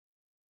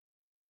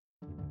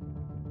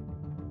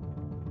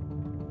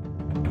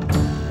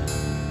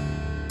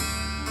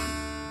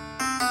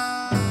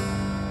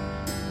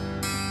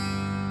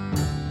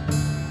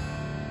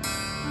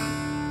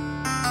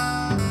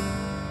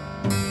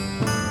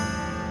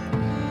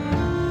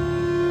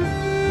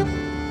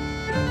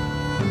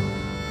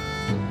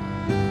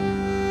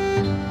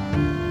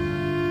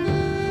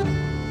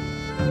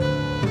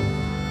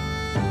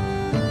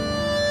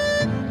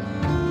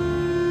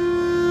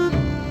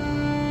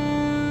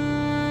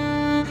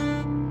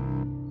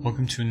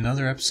Welcome to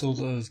another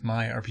episode of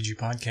MyRPG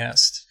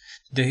podcast.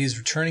 Today's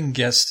returning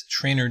guest,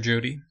 trainer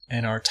Jodie,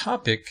 and our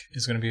topic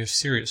is going to be a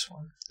serious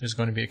one. There's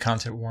going to be a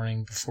content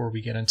warning before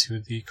we get into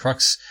the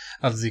crux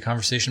of the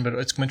conversation, but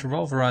it's going to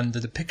revolve around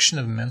the depiction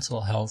of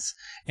mental health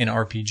in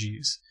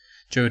RPGs.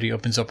 Jodie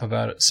opens up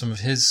about some of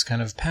his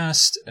kind of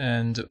past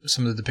and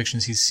some of the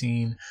depictions he's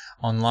seen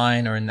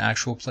online or in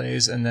actual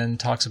plays, and then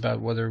talks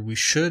about whether we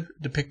should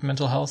depict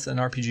mental health in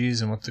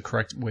RPGs and what the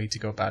correct way to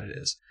go about it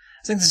is.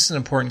 I think this is an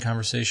important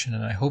conversation,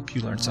 and I hope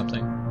you learned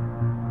something.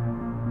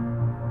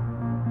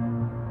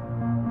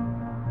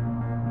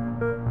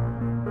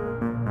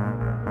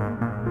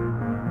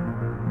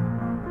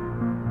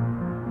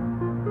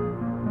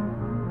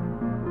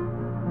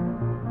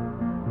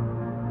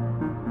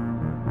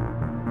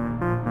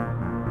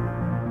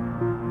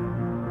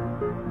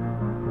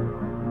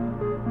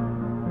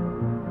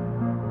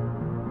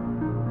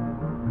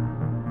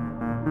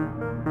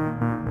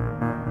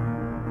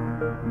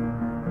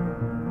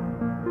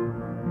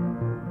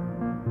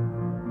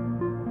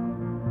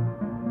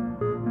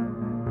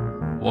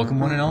 Welcome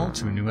one and all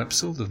to a new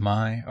episode of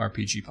My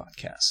RPG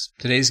Podcast.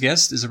 Today's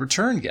guest is a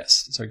return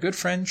guest. It's our good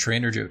friend,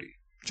 Trainer Jodie.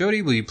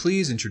 Jodie, will you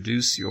please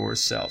introduce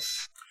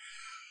yourself?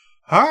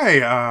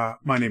 Hi,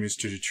 my name is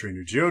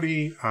Trainer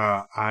Jodie.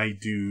 I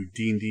do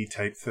D&D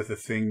type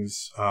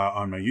things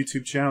on my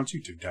YouTube channel,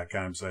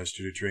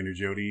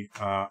 youtube.com/TrainerJodie.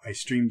 I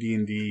stream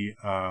D&D.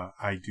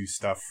 I do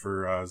stuff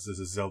for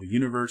the Zelda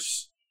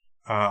universe.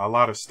 A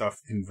lot of stuff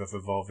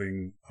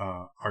involving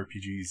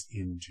RPGs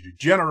in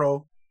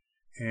general.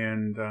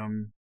 And,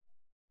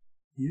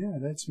 yeah,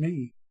 that's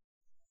me.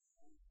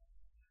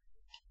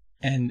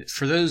 And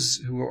for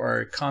those who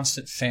are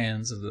constant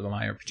fans of the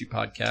MyRPG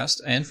podcast,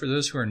 and for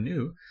those who are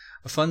new,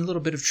 a fun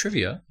little bit of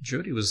trivia.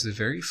 Jodie was the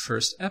very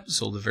first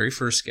episode, the very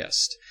first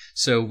guest.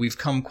 So we've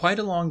come quite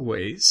a long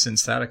way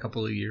since that a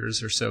couple of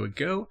years or so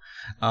ago.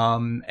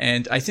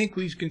 And I think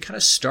we can kind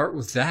of start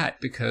with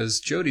that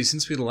because, Jodie,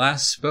 since we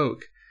last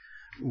spoke,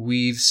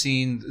 we've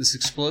seen this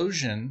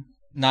explosion.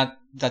 Not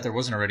that there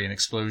wasn't already an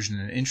explosion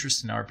in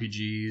interest in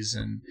RPGs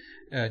and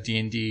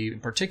D&D in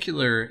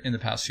particular in the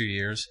past few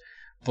years,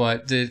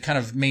 but the kind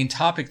of main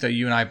topic that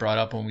you and I brought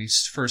up when we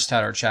first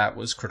had our chat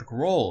was Critical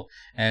Role.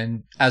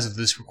 And as of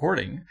this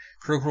recording,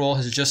 Critical Role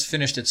has just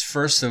finished its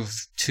first of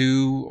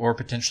 2 or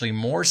potentially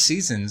more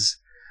seasons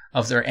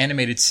of their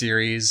animated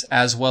series,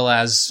 as well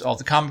as all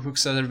the comic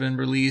books that have been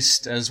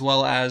released, as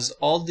well as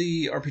all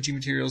the RPG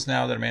materials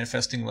now that are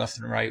manifesting left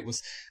and right,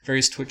 with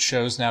various Twitch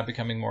shows now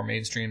becoming more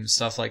mainstream and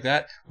stuff like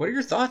that. What are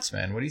your thoughts,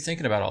 man? What are you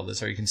thinking about all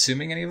this? Are you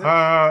consuming any of it?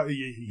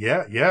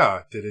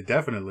 Yeah,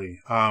 definitely.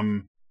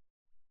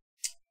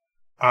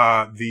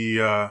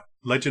 The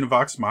Legend of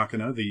Vox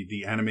Machina,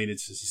 the animated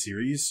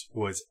series,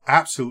 was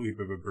absolutely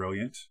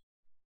brilliant.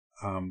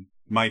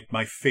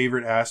 My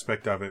favorite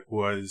aspect of it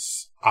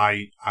was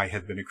I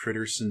have been a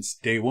critter since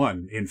day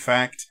one. In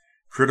fact,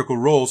 Critical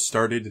Role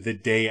started the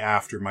day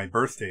after my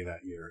birthday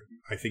that year.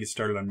 I think it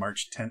started on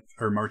March 10th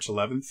or March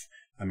 11th,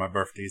 and my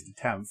birthday is the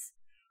 10th.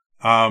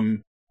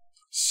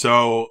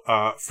 So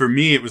for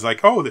me, it was like,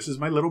 oh, this is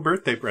my little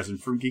birthday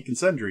present from Geek and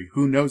Sundry,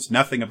 who knows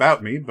nothing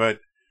about me, but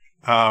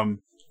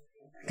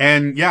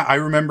and yeah, I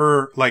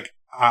remember like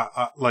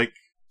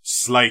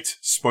slight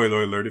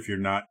spoiler alert if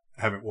you're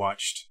haven't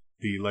watched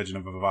the Legend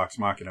of Vox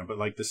Machina, but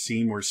like the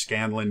scene where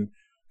Scanlan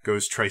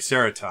goes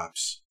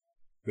Triceratops,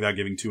 without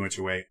giving too much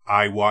away,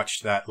 I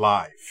watched that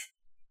live.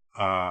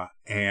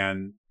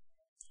 And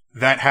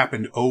that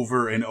happened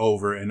over and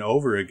over and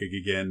over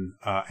again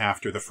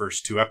after the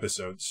first 2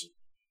 episodes.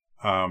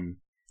 And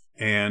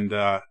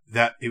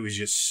that it was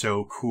just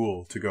so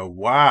cool to go,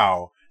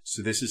 wow,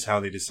 so this is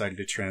how they decided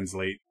to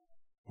translate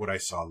what I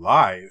saw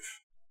live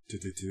to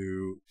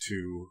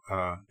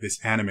this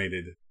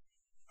animated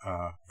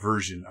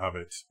version of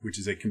it, which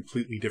is a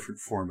completely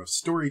different form of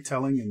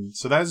storytelling. And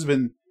so it's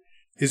been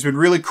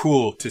really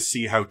cool to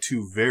see how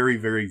 2 very,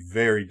 very,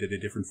 very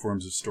different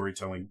forms of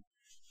storytelling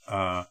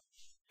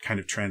kind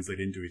of translate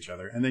into each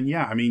other. And then,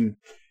 yeah, I mean,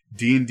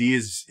 D&D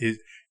is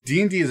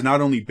not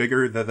only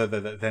bigger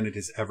than it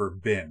has ever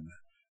been.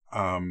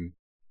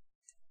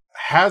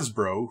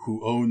 Hasbro,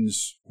 who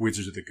owns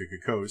Wizards of the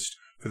Coast,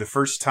 for the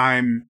first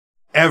time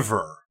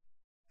ever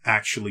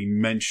actually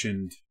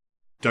mentioned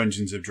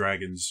Dungeons &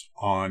 Dragons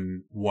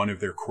on one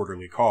of their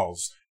quarterly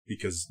calls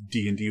because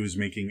D&D was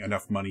making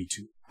enough money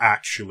to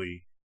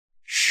actually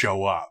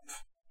show up.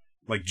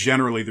 Like,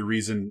 generally, the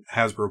reason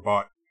Hasbro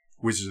bought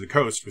Wizards of the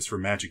Coast was for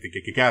Magic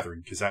the Gathering,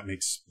 because that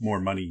makes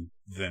more money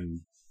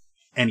than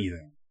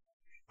anything.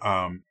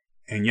 And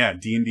yeah,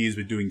 D&D has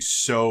been doing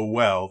so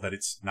well that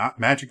it's not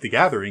Magic the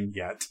Gathering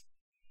yet,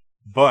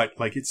 but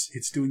like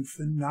it's doing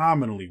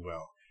phenomenally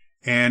well.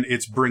 And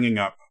it's bringing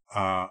up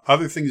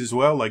other things as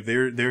well. Like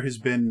there has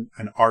been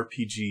an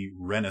RPG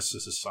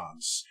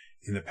renaissance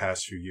in the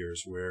past few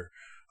years where,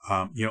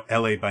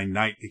 LA by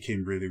Night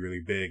became really,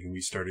 really big, and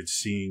we started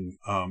seeing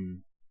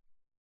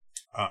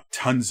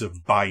tons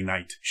of by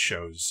night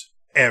shows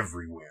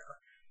everywhere.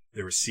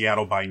 There was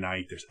Seattle by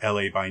night. There's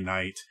LA by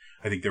night.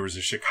 I think there was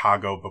a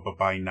Chicago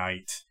by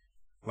night.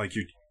 Like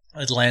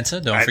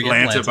Atlanta, don't forget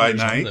Atlanta by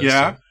There's night, those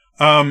yeah.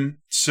 two.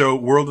 So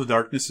World of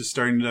Darkness is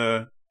starting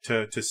to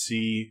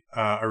see,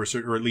 or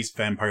at least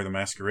Vampire the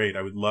Masquerade.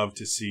 I would love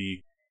to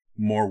see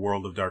more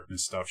World of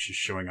Darkness stuff just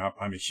showing up.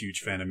 I'm a huge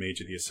fan of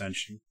Mage of the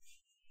Ascension.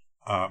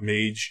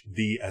 Mage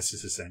the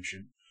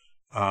Ascension.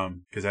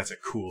 Because that's a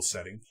cool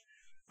setting.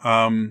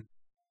 I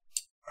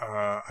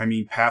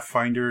mean,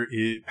 Pathfinder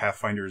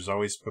is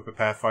always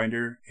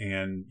Pathfinder.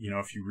 And,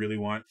 if you really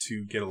want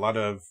to get a lot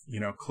of,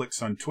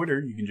 clicks on Twitter,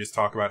 you can just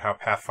talk about how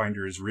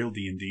Pathfinder is real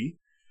D&D,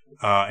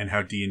 and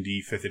how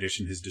D&D 5th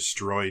edition has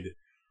destroyed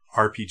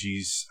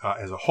RPGs,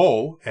 as a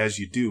whole, as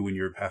you do when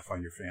you're a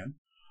Pathfinder fan.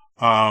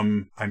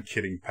 I'm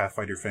kidding.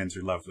 Pathfinder fans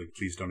are lovely.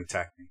 Please don't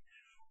attack me.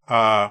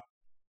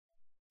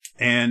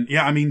 And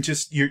yeah, I mean,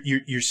 just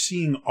you're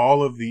seeing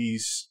all of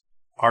these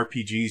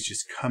RPGs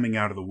just coming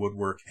out of the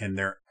woodwork, and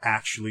they're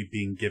actually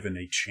being given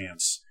a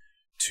chance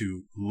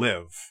to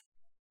live.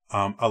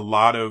 A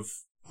lot of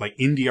like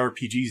indie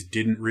RPGs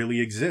didn't really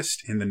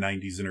exist in the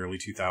 90s and early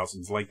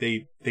 2000s. Like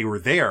they were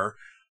there,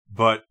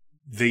 but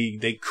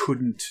they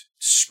couldn't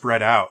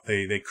spread out.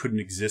 They couldn't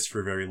exist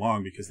for very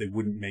long because they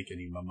wouldn't make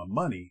any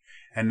money.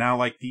 And now,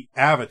 like, the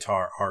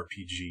Avatar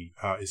RPG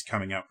is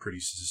coming out pretty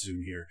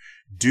soon here.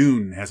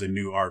 Dune has a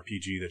new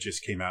RPG that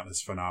just came out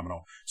that's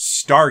phenomenal.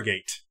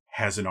 Stargate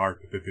has an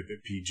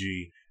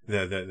RPG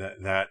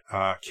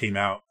that came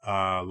out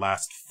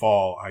last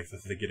fall, I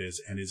think it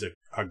is, and is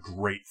a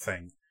great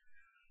thing.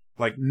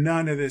 Like,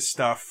 none of this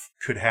stuff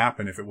could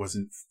happen if it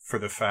wasn't for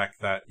the fact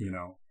that,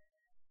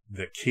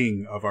 the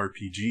king of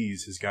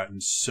RPGs has gotten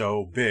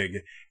so big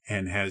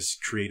and has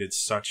created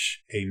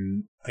such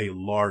a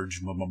large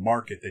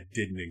market that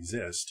didn't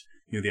exist.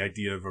 The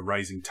idea of a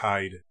rising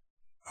tide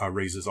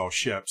raises all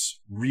ships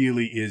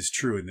really is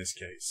true in this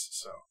case.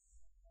 So.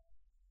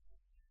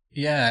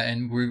 Yeah,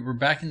 and we're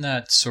back in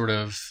that sort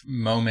of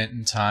moment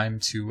in time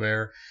to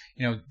where,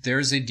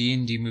 there's a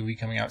D&D movie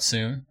coming out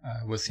soon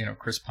with,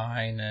 Chris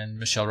Pine and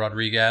Michelle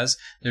Rodriguez.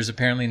 There's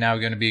apparently now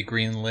going to be a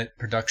greenlit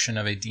production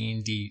of a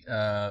D&D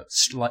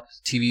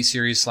TV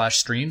series /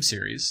 stream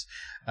series,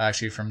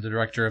 actually from the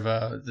director of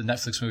the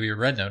Netflix movie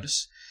Red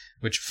Notice,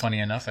 which, funny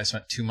enough, I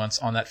spent 2 months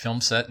on that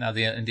film set. Now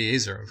the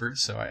NDAs are over,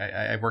 so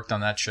I worked on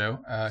that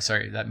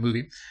that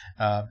movie.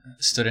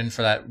 Stood in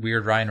for that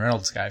weird Ryan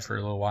Reynolds guy for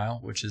a little while,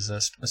 which is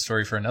a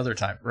story for another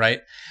time,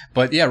 right?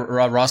 But yeah,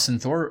 Rawson,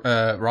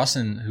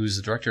 who's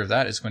the director of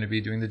that, is going to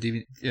be doing the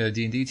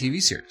D&D TV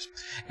series.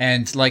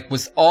 And like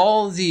with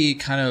all the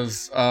kind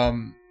of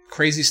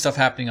crazy stuff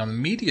happening on the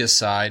media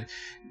side,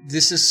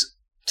 this is,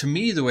 to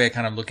me, the way I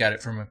kind of look at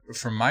it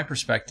from my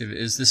perspective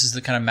is this is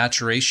the kind of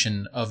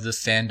maturation of the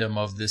fandom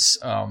of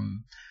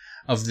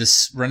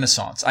this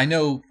renaissance. I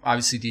know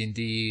obviously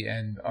D&D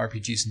and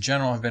RPGs in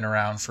general have been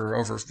around for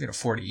over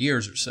 40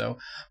 years or so,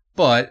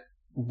 but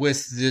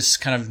with this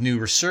kind of new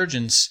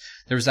resurgence,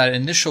 there was that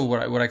initial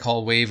what I call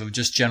a wave of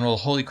just general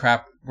holy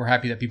crap. We're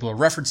happy that people are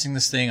referencing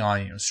this thing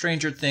on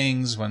Stranger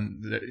Things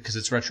because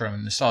it's retro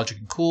and nostalgic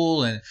and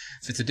cool, and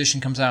 5th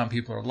edition comes out and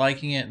people are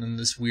liking it, and then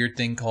this weird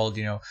thing called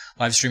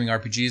live streaming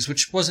RPGs,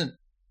 which wasn't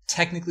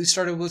technically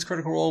started with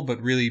Critical Role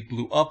but really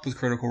blew up with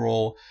Critical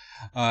Role,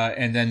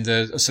 and then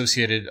the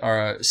associated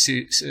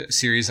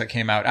series that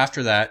came out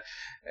after that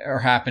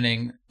are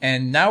happening,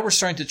 and now we're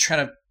starting to try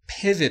to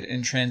pivot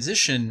and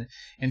transition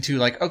into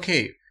like,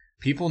 okay,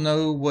 people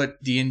know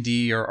what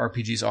D&D or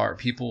RPGs are.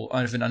 People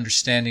have an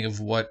understanding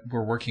of what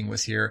we're working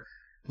with here.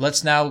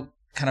 Let's now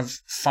kind of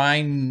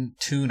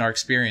fine-tune our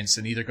experience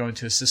and either go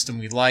into a system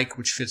we like,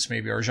 which fits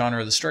maybe our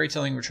genre of the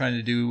storytelling we're trying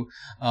to do,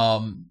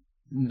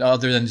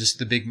 other than just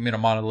the big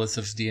monolith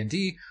of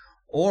D&D,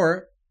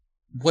 or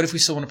what if we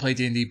still want to play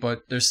D&D,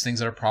 but there's things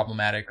that are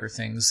problematic or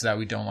things that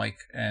we don't like.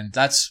 And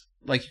that's,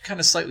 like you kind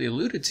of slightly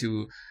alluded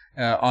to,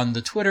 on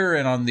the Twitter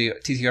and on the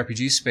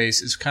TTRPG space,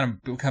 is kind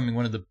of becoming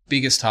one of the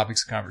biggest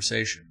topics of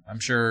conversation. I'm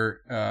sure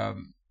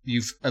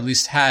you've at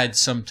least had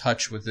some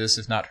touch with this,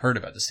 if not heard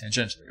about this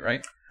tangentially,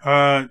 right?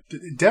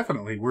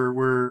 Definitely.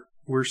 We're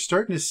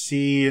starting to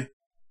see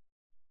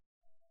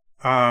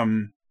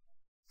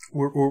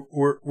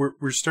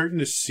we're starting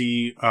to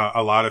see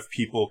a lot of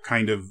people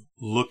kind of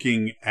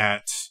looking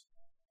at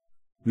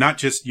not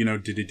just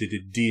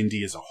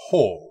D&D as a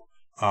whole,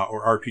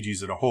 or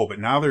RPGs as a whole, but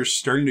now they're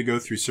starting to go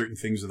through certain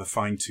things with a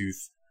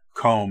fine-tooth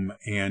comb,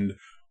 and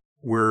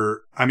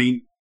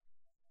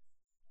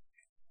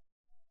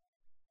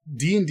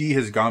D&D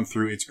has gone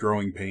through its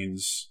growing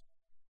pains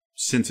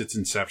since its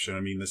inception. I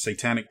mean, the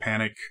Satanic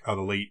Panic of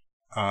the late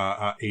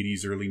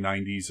 80s, early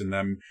 90s, and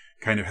them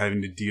kind of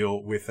having to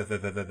deal with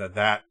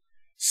that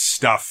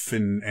stuff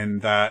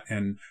and that,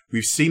 and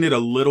we've seen it a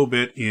little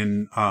bit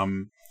in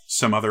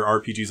some other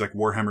RPGs like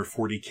Warhammer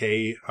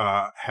 40K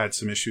had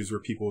some issues where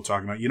people were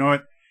talking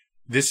about,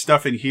 this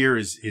stuff in here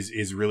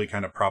is really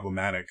kind of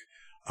problematic.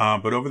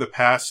 But over the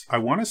past, I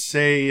want to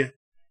say,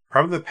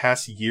 probably the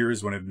past year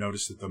is when I've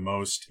noticed it the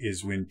most,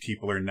 is when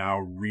people are now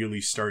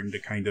really starting to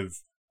kind of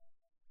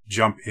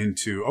jump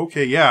into,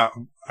 okay, yeah,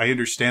 I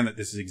understand that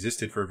this has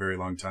existed for a very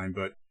long time,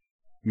 but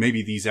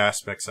maybe these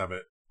aspects of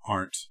it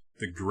aren't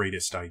the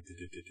greatest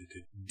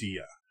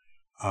idea.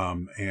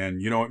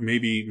 And you know what?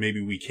 Maybe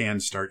we can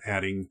start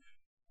adding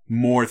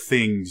more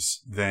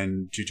things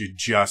than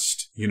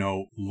just, you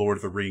know, Lord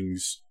of the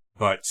Rings,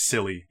 but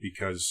silly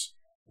because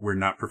we're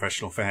not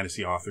professional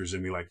fantasy authors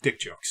and we like dick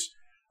jokes.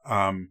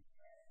 Yeah,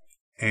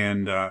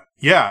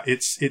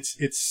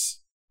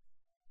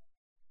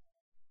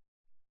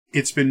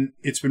 it's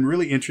been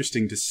really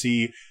interesting to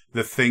see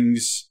the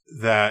things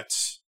that,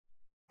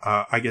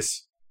 I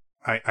guess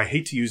I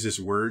hate to use this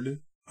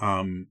word,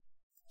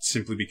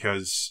 simply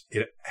because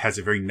it has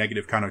a very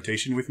negative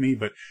connotation with me,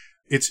 but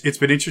it's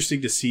been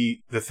interesting to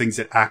see the things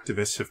that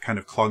activists have kind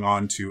of clung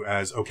on to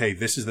as, okay,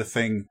 this is the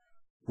thing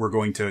we're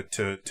going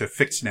to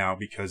fix now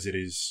because it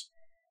is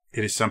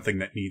something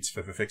that needs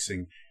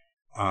fixing.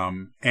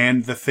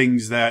 And the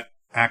things that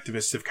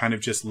activists have kind of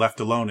just left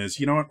alone as,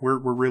 you know what, we're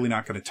really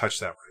not going to touch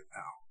that right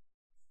now.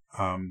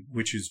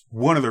 Which is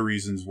one of the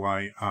reasons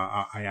why,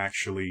 I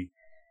actually,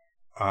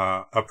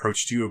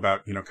 approached you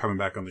about, you know, coming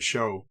back on the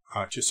show,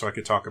 just so I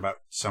could talk about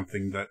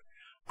something that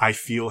I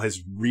feel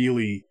has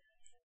really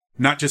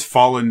not just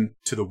fallen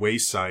to the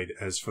wayside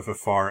as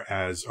far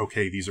as,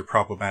 okay, these are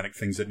problematic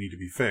things that need to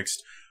be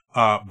fixed,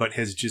 but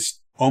has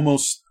just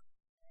almost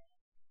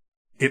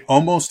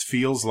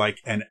feels like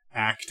an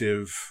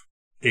active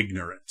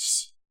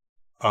ignorance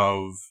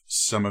of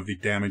some of the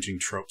damaging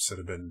tropes that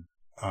have been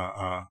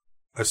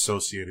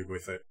associated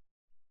with it,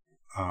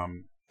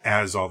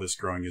 as all this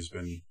growing has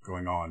been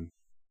going on.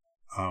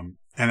 And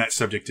that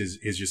subject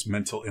is just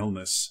mental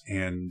illness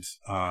and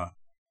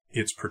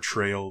its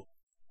portrayal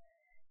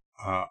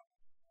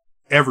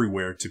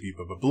everywhere, to be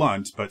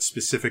blunt, but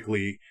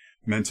specifically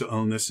mental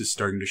illness is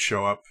starting to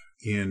show up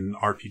in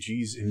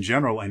RPGs in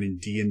general and in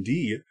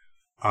D&D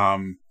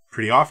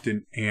pretty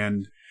often,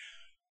 and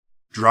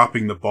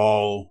dropping the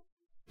ball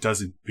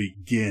doesn't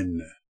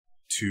begin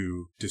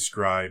to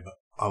describe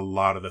a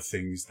lot of the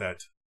things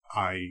that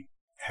I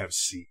have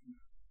seen.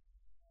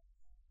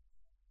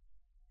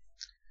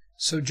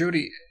 So,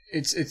 Jodie,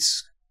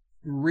 it's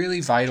really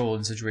vital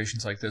in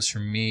situations like this for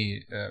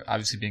me,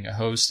 obviously being a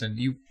host, and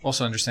you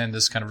also understand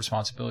this kind of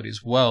responsibility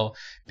as well,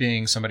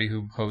 being somebody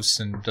who hosts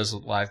and does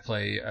live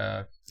play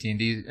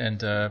D&D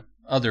and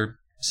other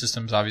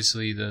systems,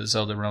 obviously the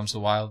Zelda Realms of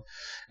the Wild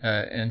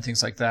and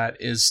things like that,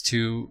 is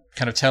to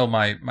kind of tell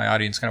my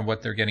audience kind of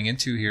what they're getting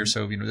into here.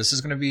 So, you know, this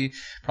is going to be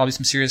probably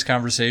some serious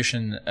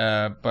conversation,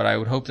 but I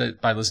would hope that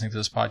by listening to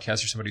this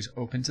podcast, or somebody's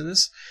open to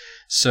this.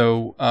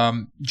 So,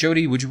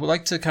 Jodie, would you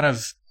like to kind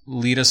of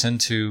lead us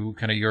into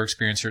kind of your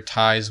experience, your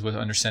ties with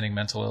understanding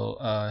mental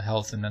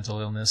health and mental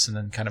illness, and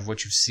then kind of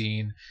what you've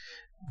seen,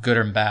 good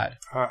or bad?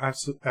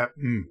 Absolutely.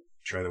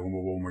 Try that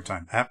one more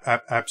time.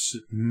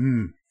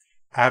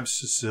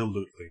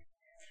 Absolutely.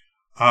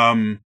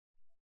 I'm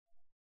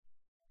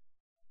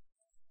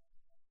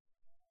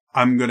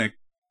going to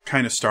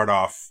kind of start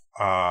off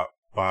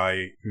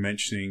by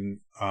mentioning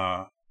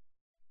a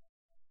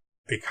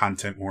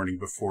content warning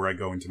before I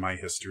go into my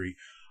history.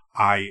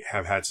 I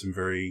have had some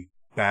very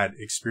bad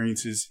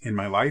experiences in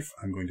my life.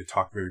 I'm going to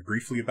talk very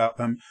briefly about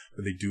them,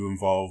 but they do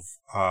involve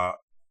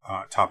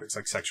topics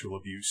like sexual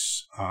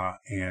abuse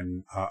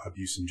and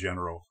abuse in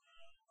general,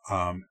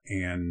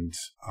 and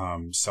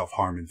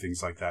self-harm and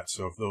things like that.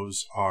 So if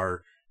those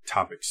are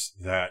topics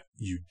that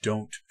you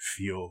don't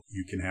feel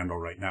you can handle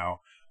right now,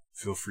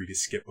 feel free to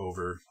skip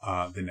over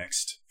the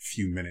next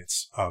few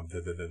minutes of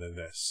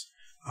this.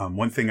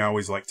 One thing I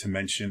always like to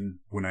mention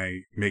when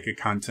I make a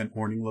content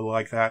warning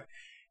like that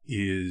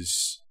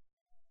is,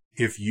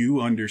 if you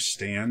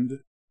understand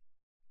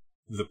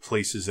the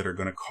places that are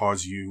going to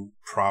cause you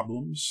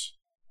problems,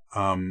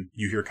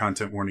 you hear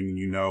content warning and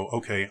you know,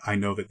 okay, I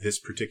know that this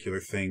particular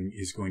thing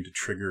is going to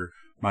trigger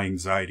my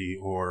anxiety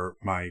or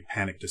my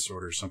panic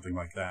disorder or something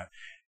like that.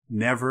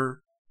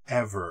 Never,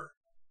 ever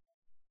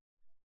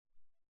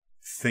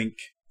think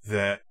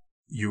that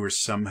you are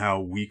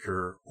somehow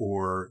weaker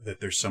or that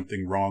there's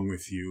something wrong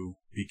with you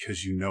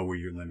because you know where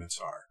your limits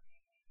are.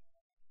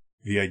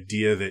 The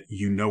idea that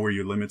you know where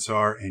your limits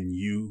are and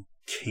you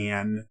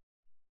can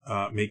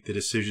make the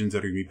decisions that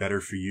are going to be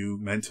better for you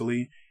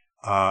mentally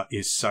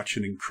is such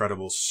an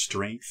incredible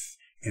strength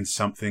and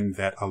something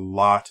that a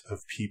lot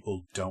of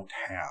people don't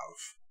have.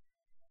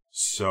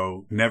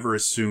 So never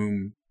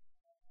assume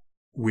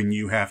when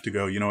you have to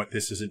go, you know what,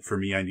 this isn't for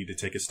me, I need to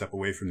take a step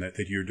away from that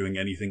you're doing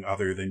anything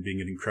other than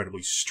being an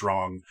incredibly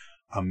strong,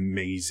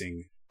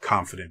 amazing,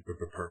 confident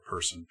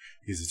person.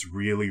 Because it's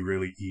really,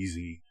 really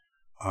easy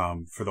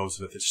for those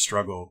that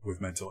struggle with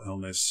mental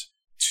illness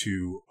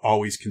to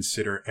always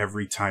consider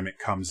every time it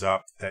comes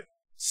up that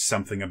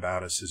something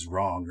about us is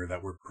wrong or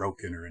that we're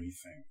broken or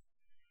anything.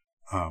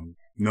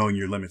 Knowing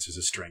your limits is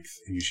a strength,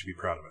 and you should be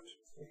proud of it.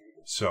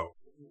 So,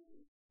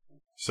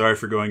 sorry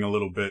for going a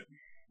little bit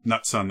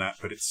nuts on that,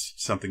 but it's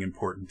something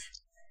important.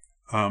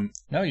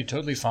 No, you're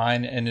totally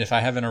fine. And if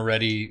I haven't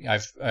already, I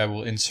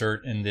will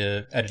insert in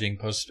the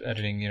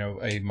post-editing,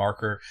 a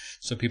marker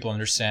so people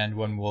understand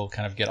when we'll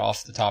kind of get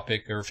off the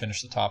topic or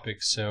finish the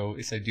topic. So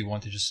if they do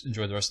want to just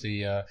enjoy the rest of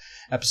the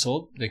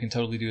episode, they can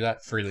totally do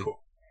that freely. Cool.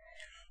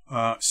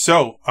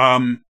 So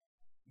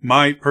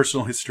my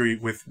personal history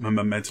with my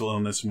mental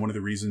illness, and one of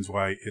the reasons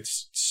why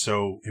it's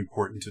so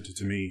important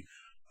to me,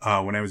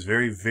 when I was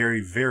very,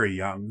 very, very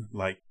young,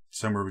 like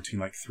somewhere between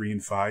like 3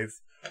 and 5,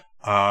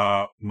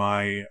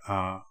 my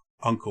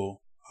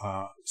uncle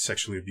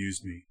sexually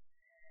abused me.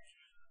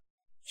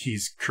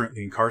 He's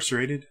currently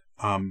incarcerated.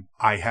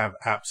 I have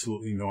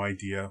absolutely no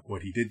idea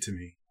what he did to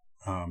me.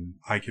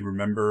 I can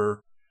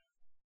remember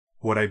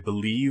what I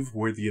believe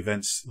were the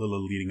events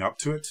leading up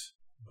to it,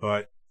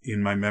 but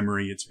in my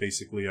memory, it's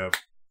basically a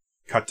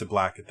cut to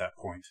black at that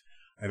point.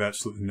 I have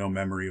absolutely no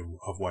memory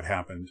of what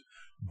happened,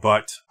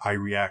 but I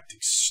react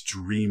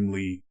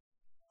extremely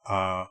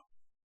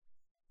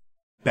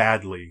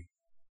badly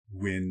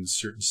when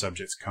certain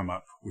subjects come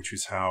up, which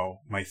is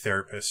how my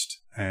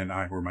therapist and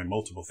I, or my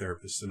multiple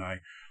therapists and I,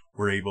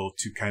 were able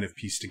to kind of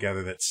piece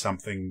together that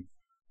something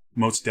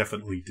most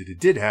definitely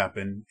did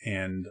happen,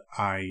 and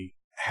I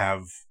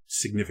have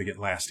significant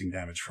lasting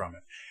damage from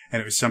it.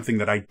 And it was something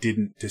that I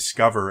didn't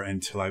discover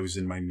until I was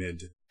in my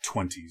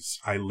mid-20s.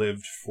 I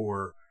lived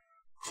for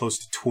close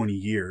to 20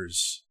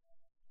 years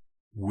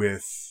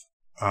with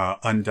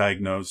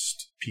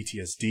undiagnosed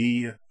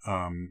PTSD,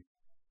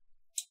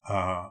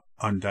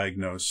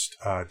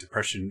 undiagnosed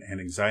depression and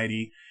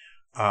anxiety,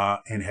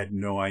 and had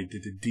no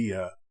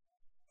idea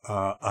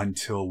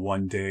until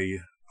one day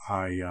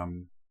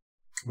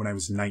when I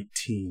was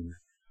 19,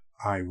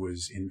 I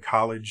was in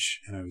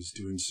college and I was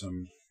doing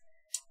some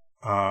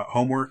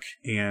homework,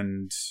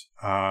 and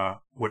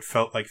what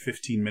felt like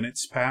 15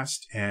 minutes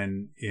passed,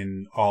 and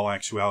in all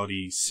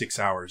actuality 6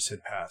 hours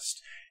had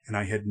passed, and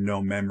I had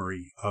no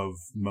memory of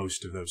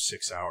most of those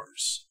 6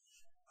 hours.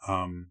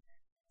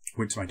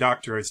 Went to my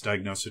doctor. I was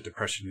diagnosed with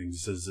depression and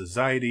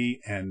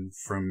anxiety, and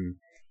from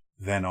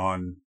then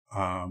on,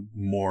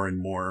 more and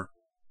more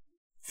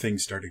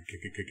things started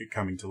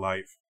coming to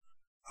life.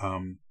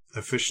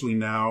 Officially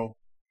now,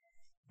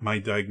 my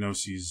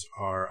diagnoses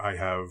are: I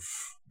have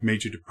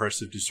major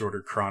depressive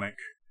disorder, chronic,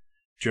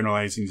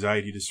 generalized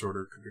anxiety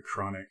disorder,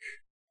 chronic,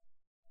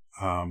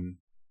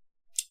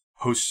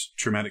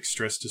 post-traumatic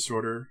stress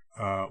disorder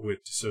with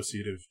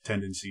dissociative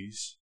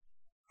tendencies,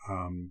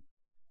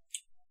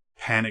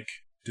 panic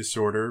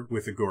disorder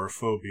with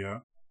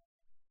agoraphobia,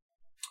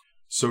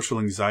 social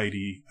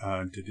anxiety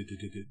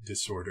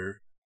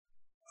disorder,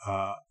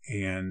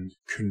 and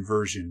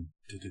conversion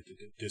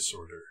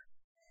disorder.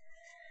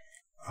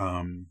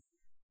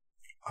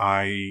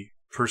 I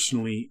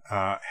personally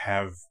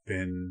have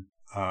been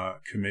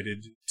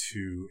committed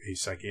to a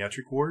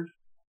psychiatric ward,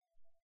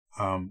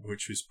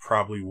 which was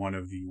probably one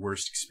of the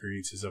worst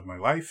experiences of my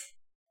life.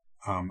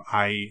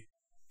 I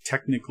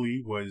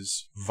technically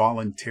was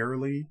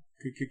voluntarily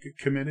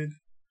committed,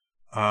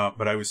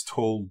 but I was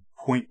told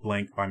point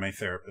blank by my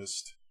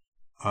therapist,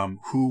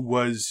 who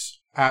was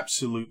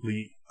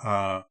absolutely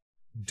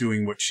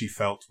doing what she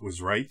felt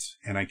was right,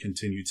 and I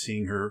continued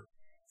seeing her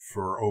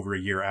for over a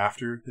year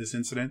after this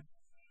incident.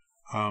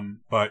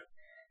 But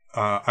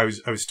I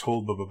was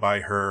told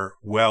by her,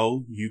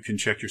 well, you can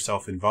check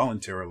yourself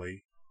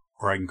involuntarily,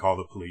 or I can call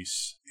the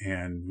police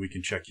and we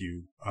can check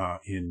you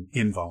in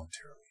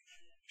involuntarily.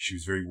 She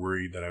was very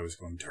worried that I was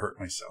going to hurt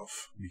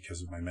myself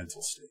because of my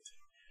mental state.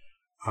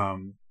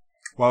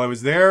 While I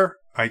was there,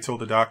 I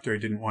told the doctor I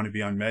didn't want to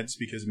be on meds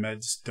because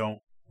meds don't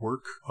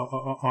work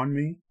on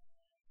me.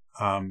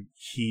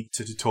 He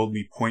told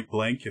me point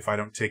blank, if I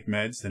don't take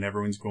meds, then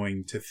everyone's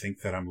going to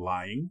think that I'm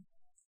lying,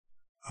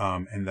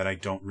 and that I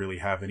don't really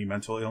have any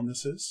mental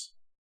illnesses.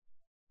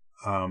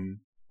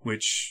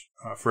 Which,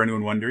 for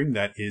anyone wondering,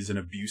 that is an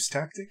abuse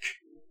tactic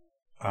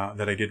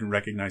that I didn't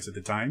recognize at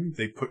the time.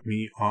 They put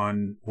me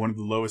on one of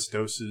the lowest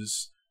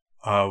doses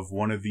of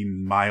one of the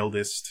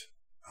mildest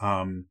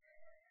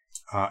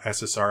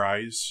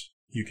SSRIs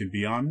you can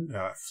be on,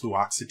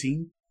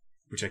 fluoxetine,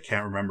 which I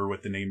can't remember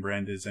what the name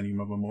brand is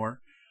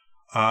anymore.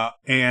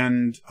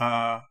 And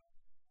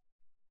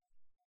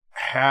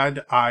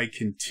had I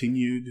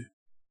continued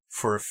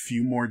for a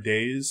few more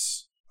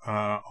days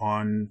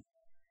on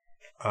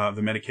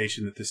the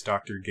medication that this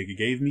doctor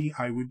gave me,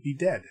 I would be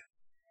dead,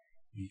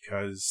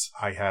 because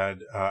I had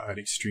an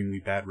extremely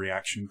bad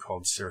reaction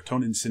called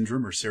serotonin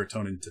syndrome, or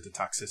serotonin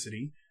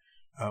toxicity,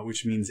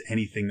 which means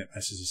anything that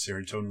messes with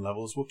serotonin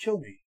levels will kill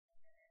me.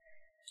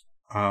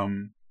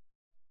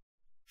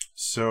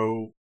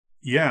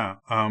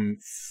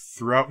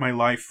 Throughout my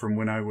life, from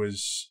when I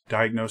was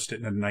diagnosed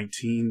at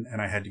 19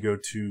 and I had to go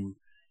to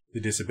the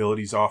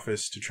disabilities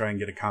office to try and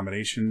get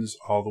accommodations,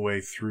 all the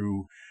way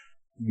through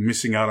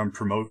missing out on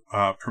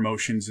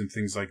promotions and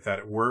things like that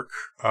at work,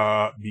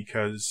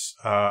 because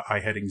I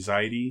had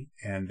anxiety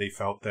and they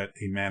felt that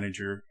a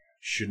manager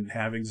shouldn't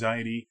have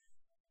anxiety,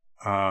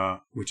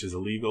 which is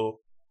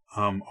illegal,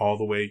 all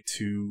the way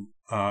to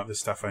the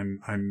stuff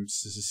I'm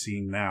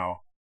seeing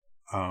now.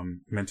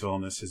 Mental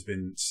illness has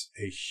been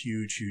a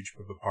huge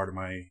part of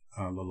my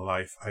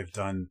life. I've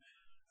done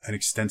an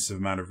extensive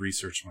amount of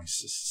research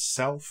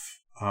myself,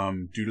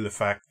 due to the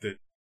fact that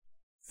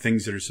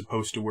things that are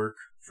supposed to work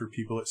for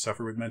people that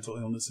suffer with mental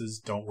illnesses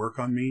don't work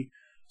on me.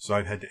 So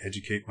I've had to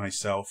educate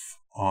myself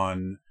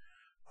on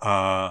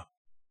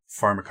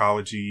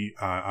pharmacology.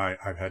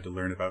 I've had to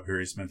learn about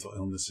various mental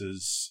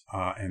illnesses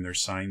and their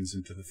signs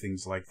into the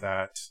things like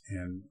that.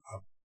 And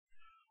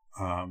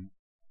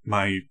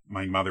my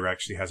mother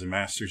actually has a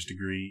master's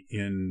degree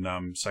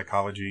in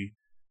psychology,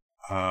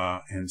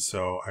 and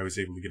so I was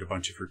able to get a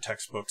bunch of her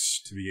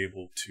textbooks to be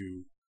able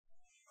to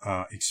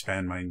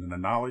expand my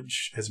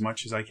knowledge as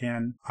much as I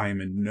can. I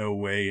am in no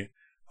way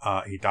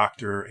a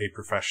doctor, a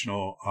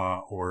professional,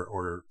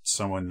 or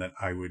someone that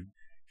I would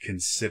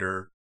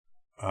consider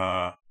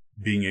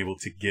being able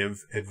to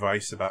give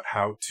advice about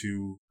how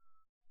to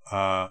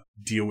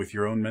deal with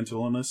your own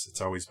mental illness.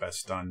 It's always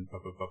best done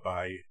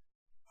by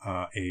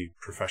a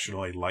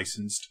professional, a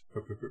licensed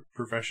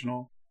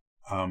professional.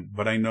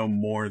 But I know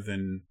more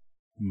than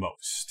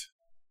most.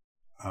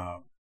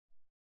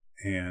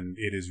 And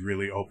it has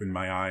really opened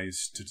my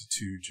eyes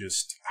to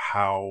just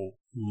how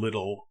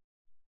little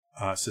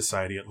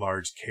society at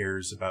large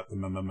cares about the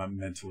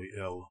mentally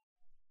ill,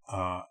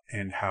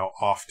 and how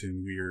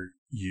often we're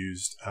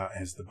used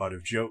as the butt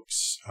of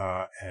jokes,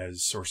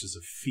 as sources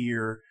of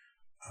fear,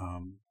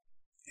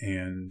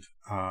 and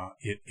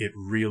it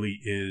really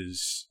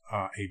is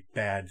a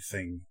bad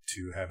thing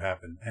to have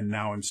happen. And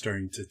now I'm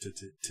starting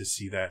to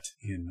see that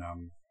in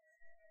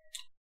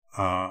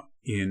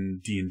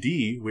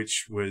D&D,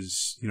 which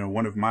was,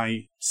 one of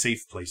my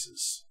safe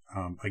places.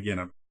 Again,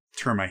 a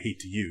term I hate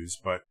to use,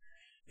 but,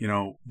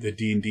 the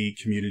D&D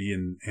community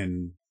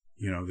and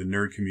the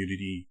nerd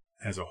community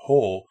as a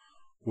whole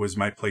was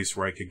my place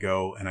where I could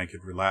go and I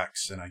could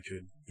relax and I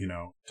could,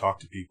 talk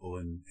to people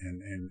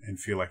and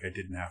feel like I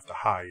didn't have to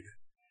hide.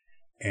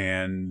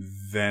 And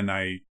then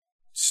I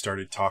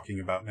started talking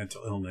about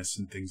mental illness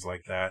and things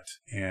like that.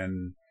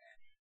 And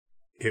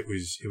it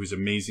was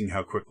amazing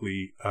how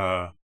quickly,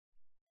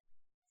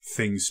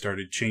 things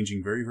started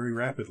changing very, very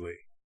rapidly.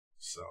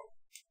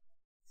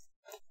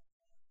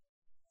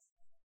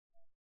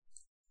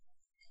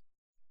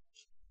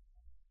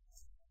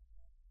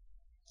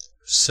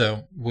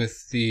 So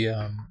with the,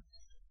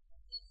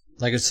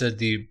 like I said,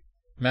 the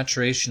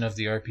maturation of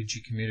the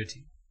RPG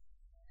community,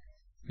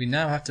 we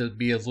now have to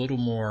be a little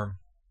more,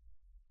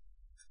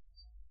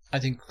 I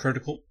think,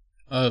 critical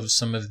of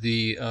some of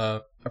the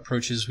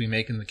approaches we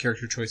make and the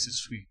character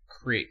choices we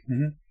create.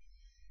 Mm-hmm.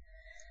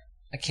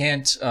 I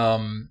can't,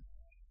 and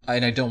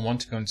I don't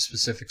want to go into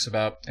specifics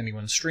about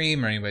anyone's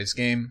stream or anybody's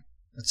game.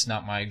 That's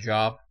not my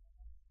job.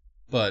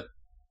 But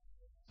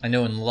I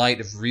know in light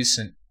of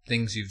recent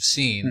things you've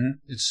seen,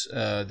 mm-hmm. it's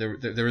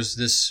there was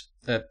this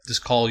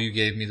call you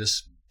gave me,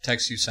 this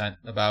text you sent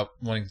about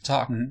wanting to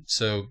talk. Mm-hmm.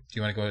 So do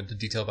you want to go into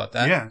detail about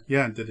that?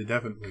 Yeah,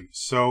 definitely.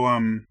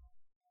 So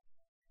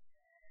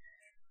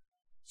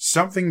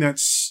something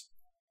that's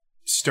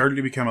started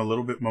to become a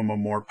little bit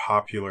more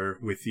popular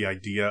with the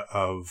idea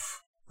of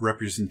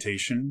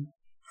representation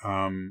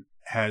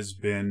has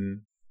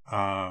been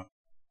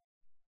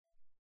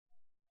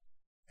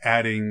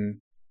adding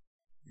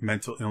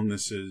mental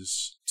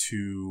illnesses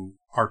to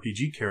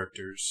RPG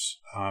characters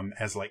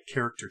as like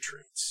character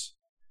traits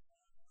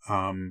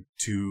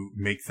to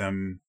make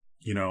them,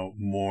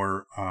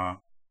 more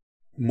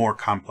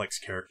complex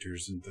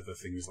characters and the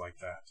things like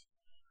that.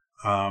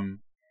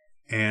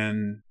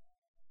 And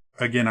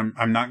again,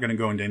 I'm not going to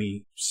go into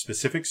any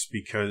specifics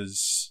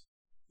because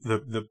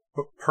the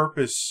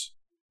purpose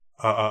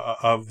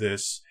of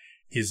this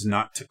is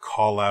not to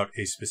call out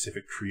a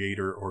specific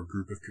creator or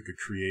group of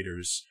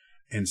creators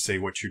and say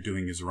what you're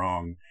doing is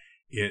wrong.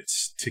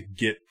 It's to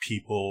get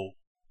people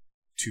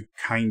to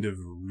kind of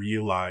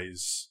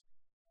realize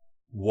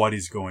what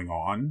is going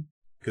on,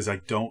 because I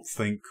don't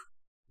think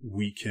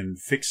we can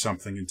fix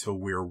something until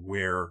we're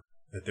aware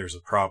that there's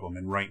a problem.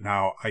 And right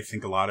now, I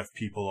think a lot of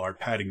people are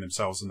patting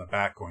themselves in the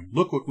back going,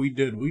 look what we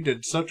did. We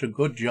did such a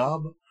good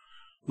job.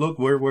 Look,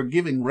 we're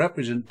giving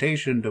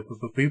representation to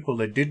people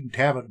that didn't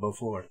have it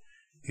before.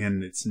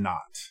 And it's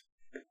not.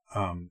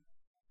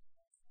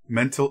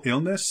 Mental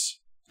illness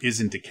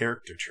isn't a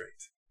character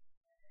trait.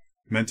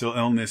 Mental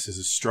illness is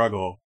a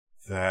struggle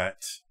that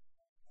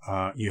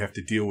you have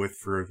to deal with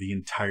for the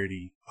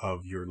entirety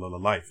of your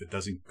life. It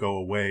doesn't go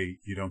away.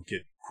 You don't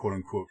get, quote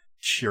unquote,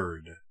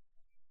 cured.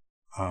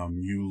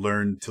 You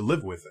learn to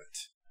live with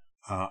it.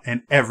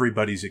 And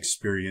everybody's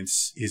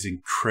experience is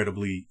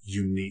incredibly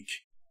unique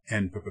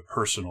and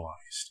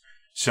personalized.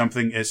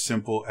 Something as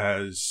simple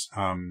as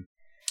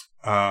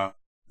the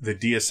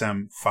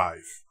DSM-5.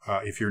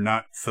 If you're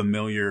not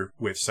familiar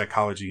with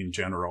psychology in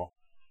general,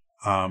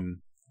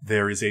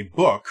 there is a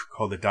book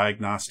called the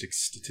Diagnostic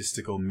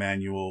Statistical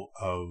Manual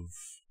of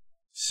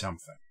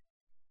something.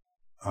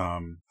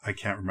 I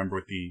can't remember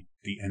what the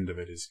end of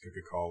it is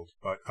called,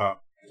 but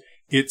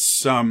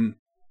it's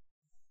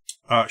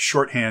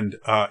shorthand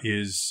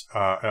is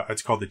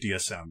it's called the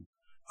DSM,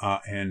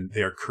 and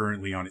they are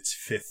currently on its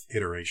 5th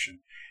iteration.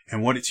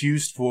 And what it's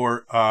used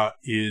for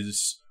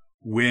is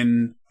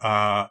when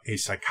a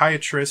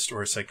psychiatrist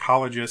or a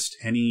psychologist,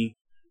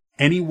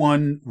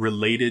 anyone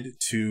related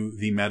to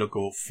the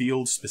medical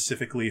field,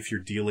 specifically if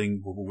you're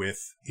dealing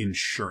with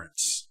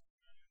insurance,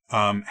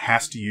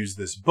 has to use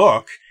this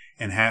book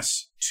and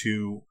has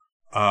to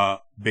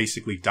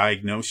basically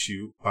diagnose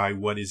you by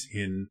what is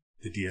in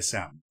the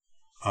DSM.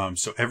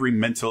 So every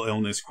mental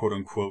illness, quote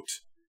unquote,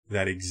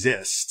 that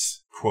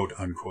exists, quote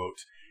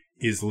unquote,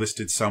 is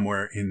listed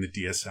somewhere in the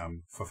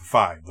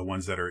DSM-5, the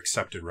ones that are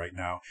accepted right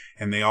now.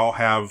 And they all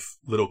have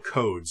little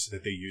codes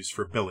that they use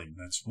for billing.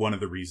 That's one of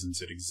the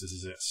reasons it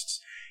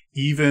exists.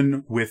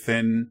 Even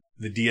within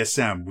the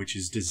DSM, which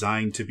is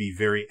designed to be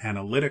very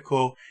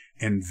analytical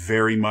and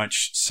very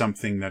much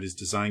something that is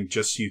designed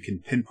just so you can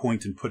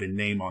pinpoint and put a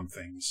name on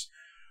things.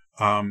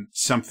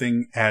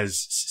 Something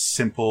as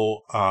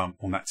simple, well,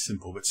 not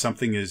simple, but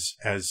something as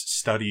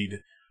studied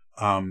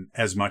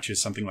as much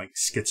as something like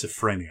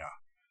schizophrenia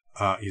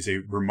is a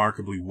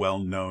remarkably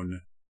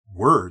well-known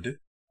word.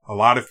 A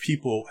lot of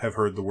people have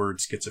heard the word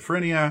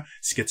schizophrenia,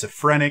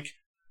 schizophrenic,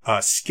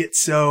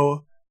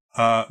 schizo.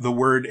 The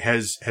word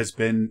has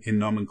been in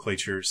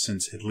nomenclature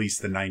since at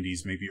least the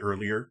 90s, maybe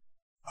earlier.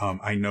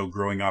 I know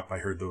growing up, I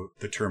heard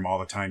the term all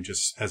the time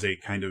just as a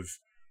kind of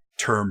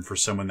term for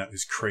someone that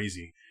was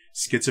crazy.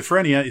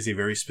 Schizophrenia is a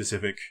very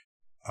specific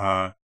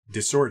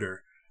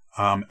disorder.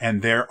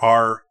 And there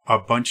are a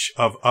bunch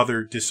of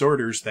other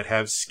disorders that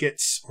have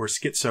schiz or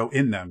schizo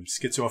in them,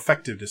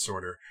 schizoaffective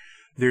disorder.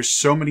 There's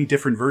so many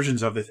different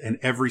versions of it, and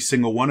every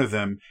single one of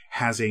them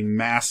has a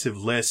massive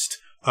list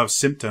of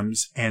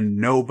symptoms, and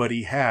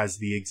nobody has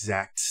the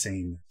exact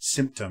same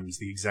symptoms,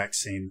 the exact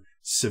same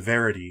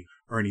severity,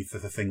 or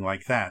anything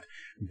like that.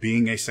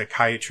 Being a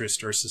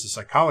psychiatrist or a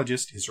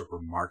psychologist is a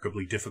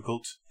remarkably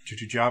difficult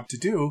job to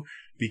do,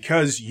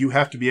 because you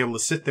have to be able to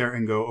sit there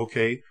and go,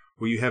 okay,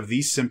 well, you have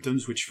these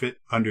symptoms which fit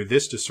under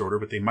this disorder,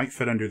 but they might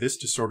fit under this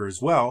disorder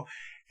as well.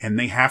 And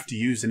they have to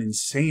use an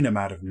insane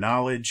amount of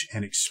knowledge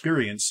and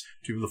experience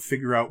to be able to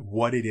figure out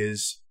what it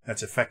is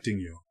that's affecting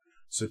you.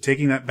 So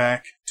taking that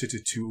back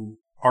to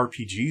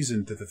RPGs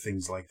and to the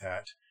things like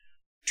that,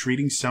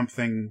 treating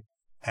something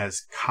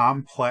as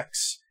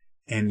complex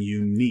and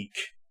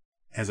unique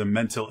as a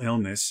mental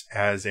illness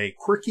as a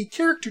quirky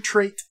character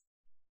trait,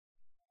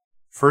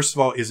 first of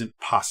all, isn't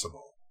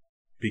possible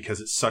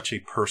because it's such a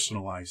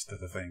personalized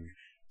thing.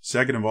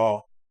 Second of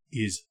all,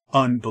 is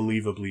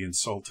unbelievably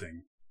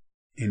insulting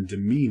and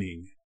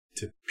demeaning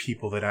to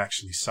people that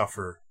actually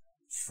suffer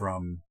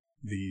from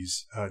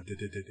these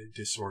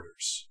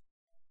disorders.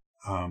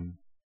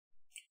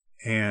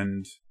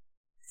 And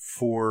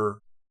for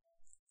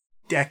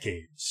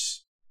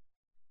decades,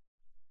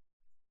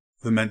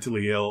 the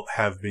mentally ill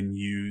have been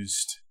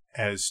used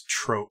as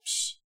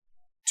tropes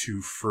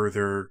to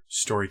further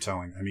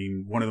storytelling. I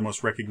mean, one of the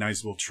most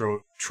recognizable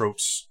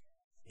tropes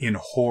in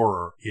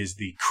horror is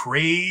the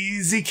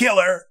crazy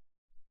killer.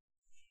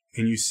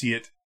 And you see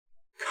it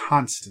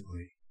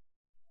constantly,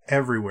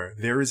 everywhere.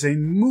 There is a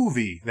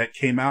movie that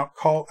came out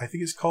called, I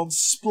think it's called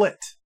Split,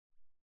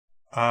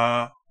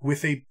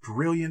 with a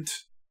brilliant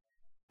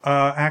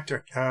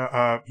actor.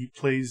 He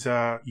plays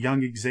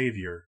young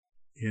Xavier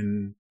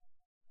in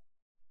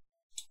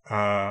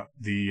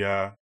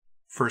the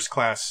First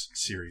Class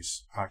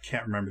series. I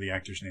can't remember the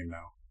actor's name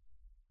now.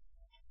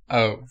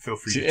 Oh, feel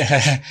free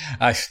to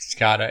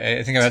Scott,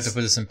 I think I have to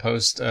put this in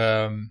post.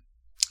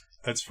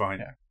 That's fine.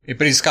 Yeah.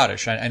 But he's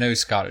Scottish. I know he's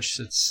Scottish.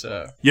 It's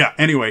yeah.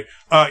 Anyway,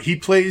 he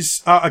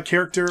plays a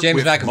character James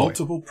with McAvoy.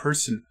 multiple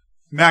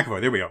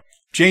McAvoy. There we go.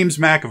 James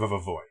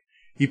McAvoy.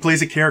 He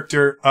plays a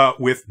character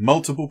with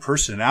multiple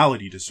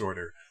personality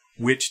disorder,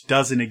 which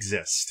doesn't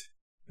exist.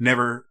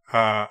 Never.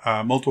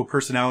 Multiple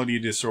personality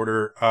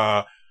disorder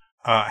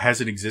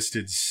hasn't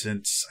existed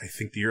since I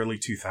think the early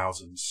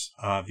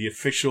 2000s. The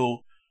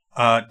official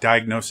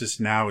diagnosis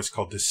now is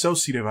called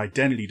dissociative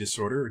identity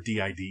disorder, or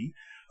DID.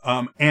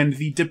 And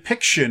the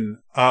depiction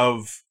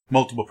of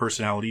multiple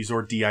personalities,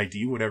 or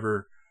DID,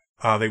 whatever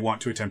they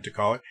want to attempt to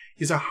call it,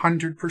 is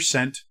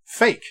 100%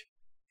 fake.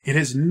 It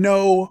has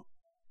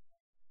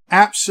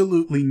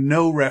absolutely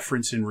no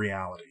reference in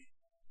reality.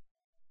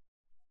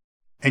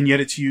 And yet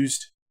it's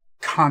used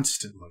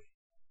constantly.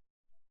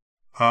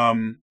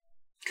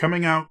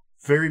 Coming out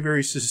very,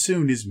 very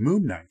soon is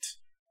Moon Knight.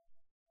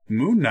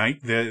 Moon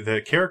Knight,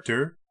 the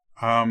character,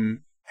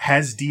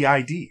 has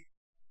DID.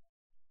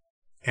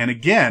 And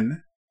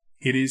again,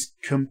 it is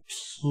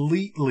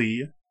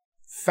completely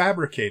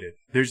fabricated.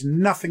 There's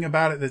nothing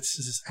about it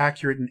that's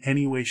accurate in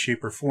any way,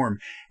 shape, or form.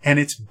 And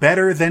it's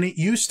better than it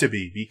used to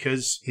be,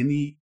 because in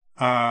the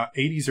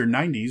 80s or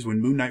 90s,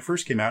 when Moon Knight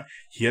first came out,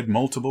 he had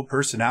multiple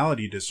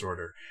personality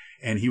disorder.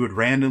 And he would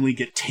randomly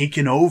get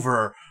taken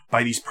over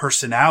by these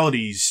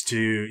personalities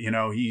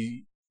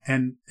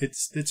and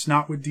it's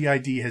not what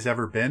DID has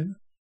ever been.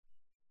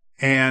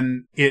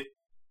 And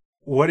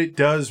what it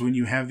does when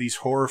you have these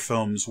horror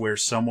films where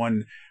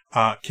someone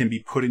can be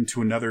put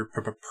into another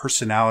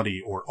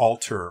personality or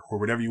alter or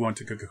whatever you want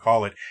to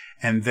call it,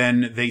 and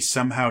then they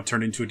somehow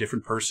turn into a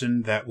different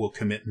person that will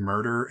commit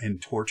murder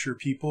and torture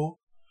people.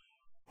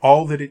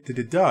 All that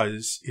it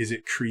does is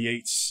it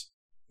creates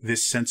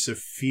this sense of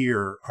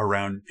fear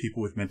around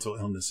people with mental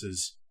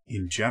illnesses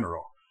in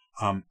general.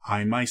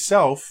 I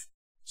myself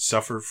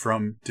suffer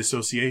from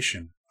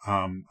dissociation.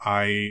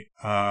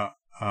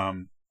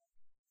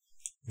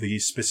 The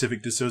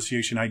specific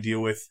dissociation I deal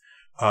with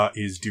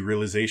is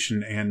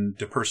derealization and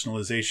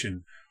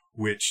depersonalization,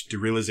 which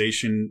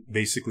derealization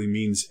basically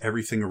means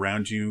everything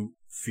around you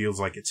feels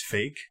like it's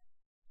fake.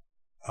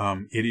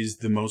 It is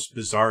the most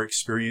bizarre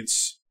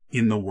experience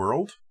in the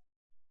world.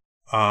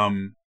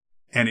 And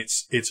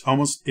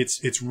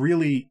it's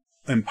really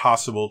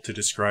impossible to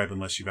describe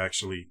unless you've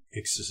actually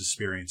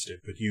experienced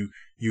it, but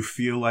you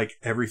feel like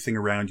everything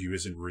around you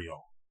isn't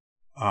real.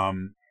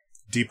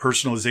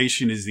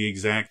 Depersonalization is the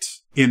exact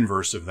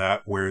inverse of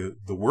that, where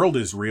the world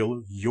is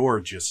real, you're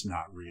just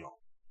not real.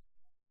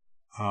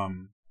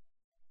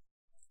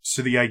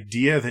 So the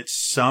idea that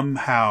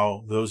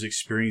somehow those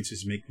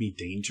experiences make me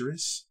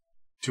dangerous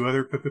to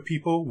other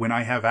people when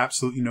I have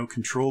absolutely no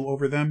control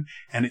over them,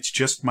 and it's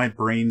just my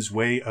brain's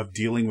way of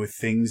dealing with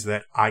things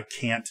that I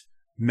can't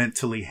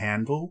mentally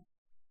handle,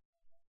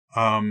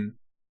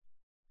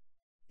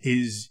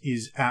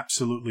 is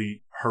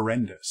absolutely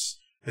horrendous.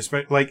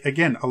 Especially, like,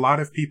 again, a lot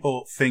of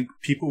people think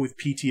people with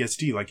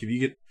PTSD, like if you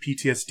get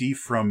PTSD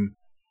from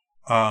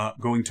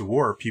going to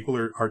war, people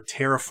are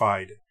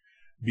terrified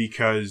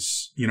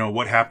because, you know,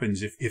 what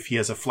happens if he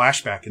has a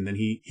flashback and then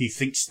he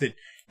thinks that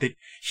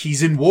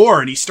he's in war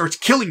and he starts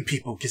killing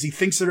people because he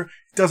thinks that it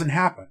doesn't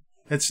happen.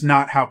 That's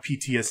not how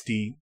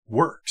PTSD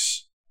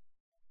works.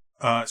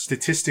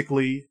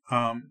 Statistically,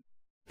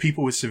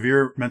 people with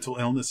severe mental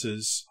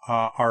illnesses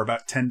are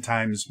about 10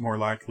 times more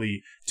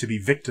likely to be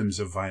victims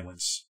of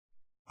violence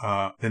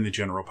than the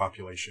general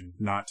population,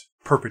 not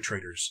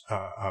perpetrators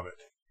of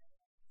it.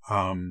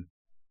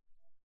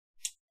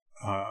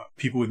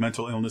 People with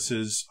mental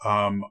illnesses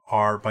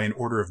are, by an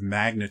order of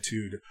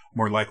magnitude,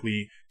 more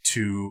likely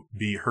to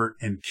be hurt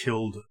and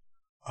killed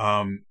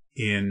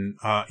in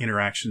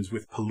interactions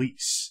with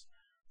police.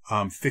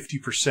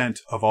 50%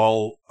 of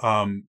all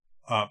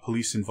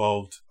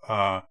police-involved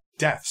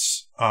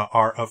deaths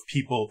are of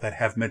people that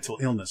have mental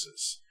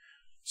illnesses.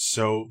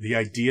 So the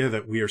idea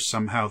that we are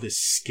somehow this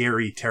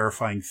scary,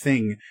 terrifying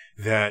thing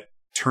that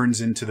turns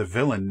into the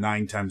villain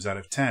 9 times out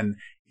of 10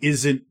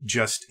 isn't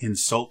just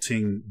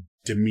insulting,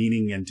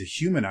 demeaning, and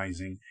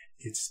dehumanizing.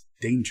 It's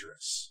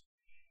dangerous.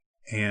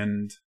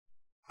 And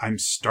I'm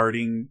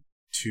starting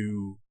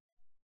to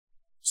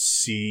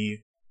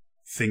see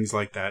things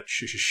like that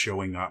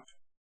showing up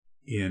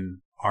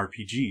in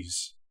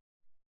RPGs.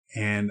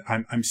 And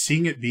I'm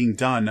seeing it being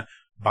done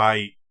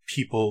by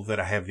people that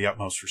I have the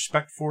utmost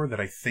respect for, that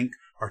I think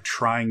are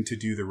trying to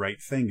do the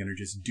right thing and are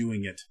just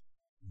doing it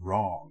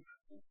wrong.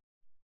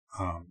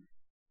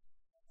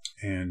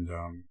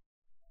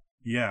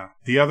 Yeah.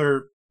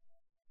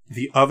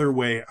 The other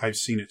way I've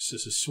seen it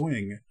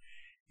swing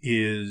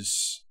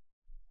is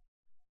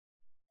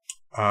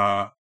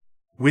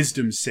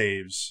wisdom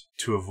saves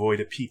to avoid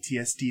a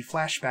PTSD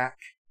flashback.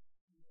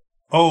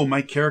 Oh,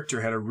 my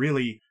character had a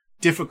really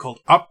difficult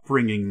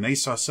upbringing. They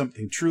saw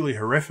something truly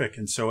horrific.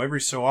 And so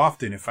every so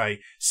often, if I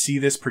see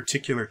this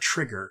particular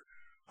trigger,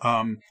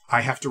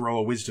 I have to roll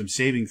a wisdom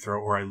saving throw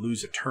or I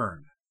lose a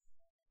turn.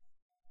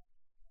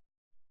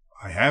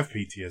 I have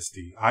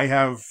PTSD. I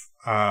have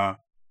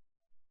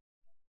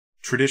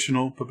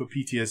traditional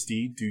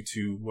PTSD due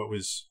to what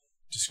was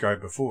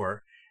described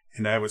before.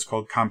 And I have what's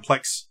called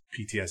complex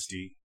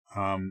PTSD,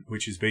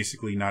 which is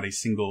basically not a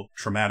single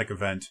traumatic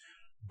event,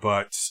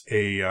 but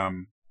a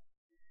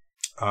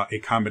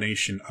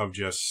combination of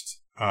just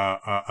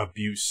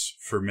abuse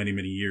for many,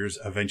 many years,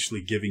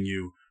 eventually giving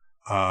you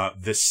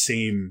the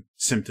same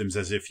symptoms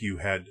as if you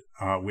had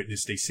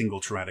witnessed a single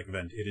traumatic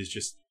event. It is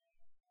just,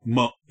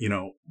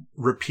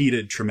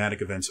 repeated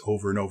traumatic events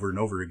over and over and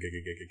over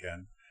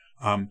again.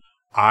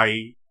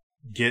 I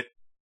get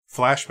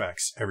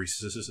flashbacks every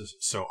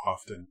so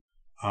often,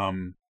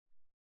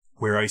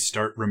 where I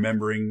start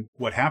remembering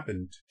what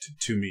happened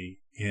to me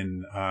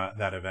in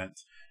that event.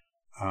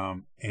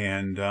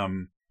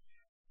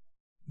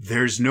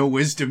 There's no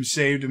wisdom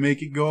save to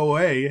make it go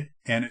away,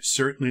 and it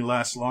certainly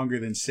lasts longer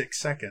than 6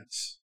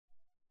 seconds.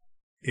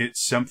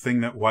 It's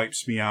something that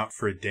wipes me out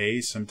for a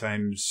day,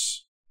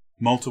 sometimes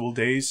multiple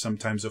days,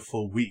 sometimes a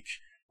full week,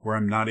 where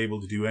I'm not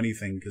able to do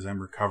anything because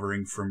I'm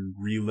recovering from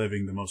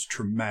reliving the most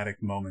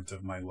traumatic moment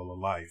of my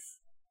life.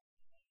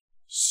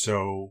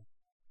 So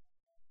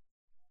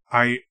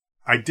I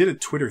did a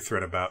Twitter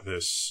thread about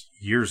this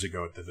years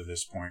ago at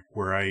this point,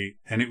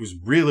 and it was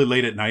really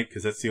late at night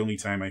because that's the only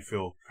time I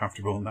feel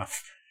comfortable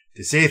enough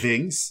to say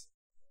things.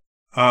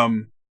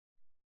 But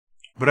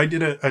I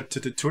did a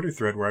Twitter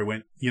thread where I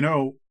went,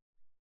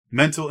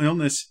 mental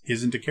illness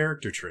isn't a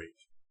character trait.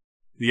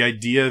 The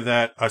idea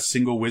that a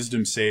single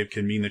wisdom save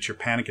can mean that your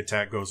panic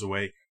attack goes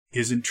away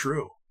isn't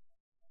true.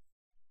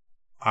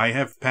 I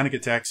have panic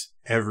attacks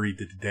every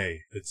day.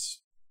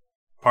 It's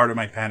part of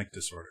my panic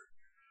disorder.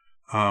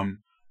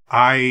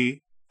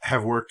 I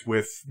have worked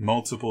with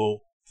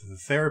multiple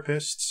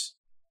therapists,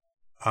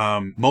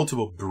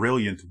 multiple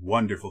brilliant,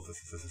 wonderful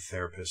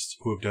therapists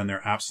who have done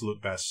their absolute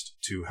best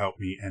to help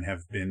me and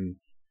have been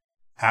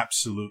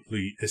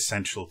absolutely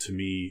essential to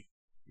me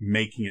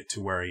making it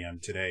to where I am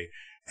today.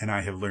 And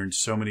I have learned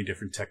so many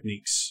different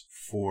techniques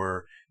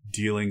for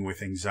dealing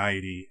with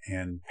anxiety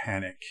and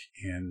panic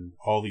and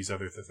all these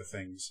other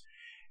things.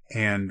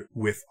 And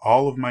with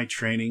all of my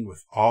training,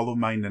 with all of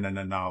my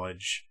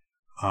knowledge,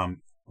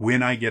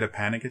 when I get a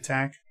panic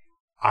attack,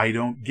 I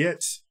don't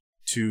get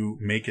to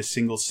make a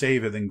single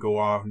save and then go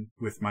on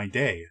with my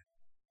day.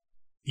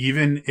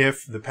 Even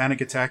if the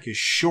panic attack is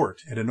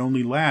short and it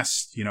only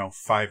lasts,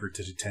 5 or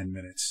to 10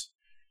 minutes.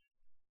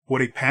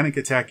 What a panic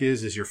attack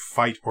is your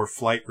fight or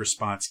flight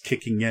response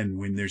kicking in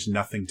when there's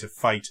nothing to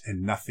fight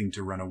and nothing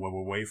to run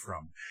away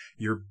from.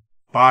 Your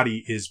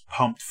body is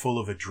pumped full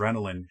of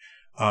adrenaline.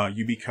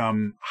 You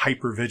become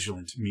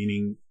hypervigilant,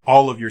 meaning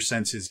all of your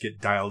senses get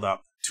dialed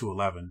up to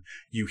 11.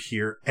 You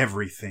hear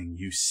everything,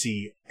 you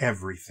see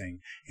everything,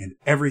 and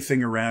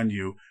everything around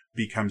you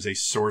becomes a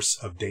source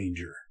of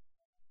danger.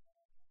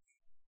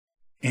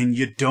 And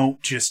you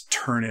don't just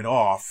turn it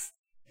off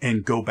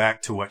and go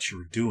back to what you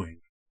were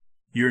doing.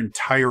 Your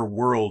entire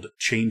world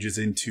changes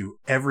into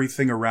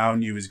everything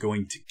around you is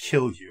going to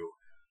kill you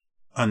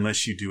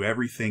unless you do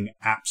everything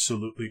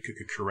absolutely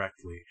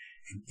correctly.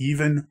 And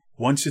even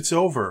once it's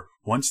over,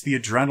 once the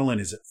adrenaline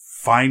has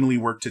finally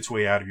worked its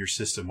way out of your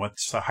system,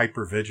 once the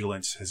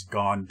hypervigilance has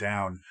gone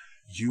down,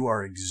 you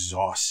are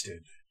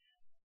exhausted.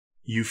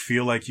 You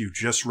feel like you've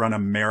just run a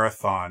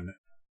marathon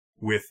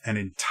with an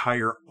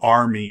entire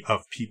army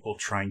of people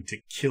trying to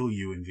kill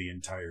you in the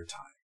entire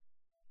time.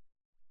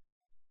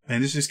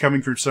 And this is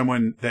coming from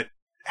someone that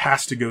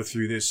has to go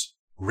through this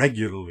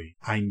regularly.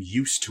 I'm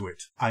used to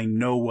it. I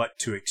know what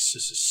to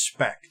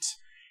suspect,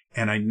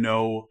 and I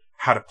know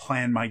how to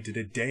plan my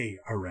day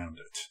around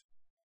it.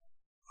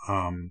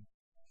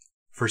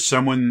 For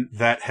someone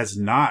that has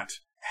not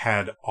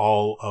had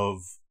all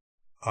of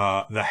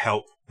the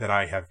help that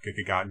I have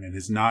gotten and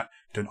has not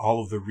done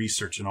all of the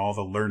research and all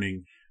the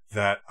learning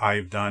that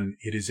I've done,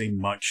 it is a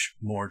much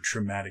more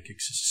traumatic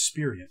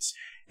experience.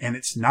 And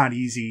it's not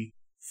easy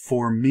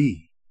for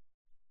me.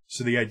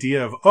 So the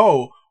idea of,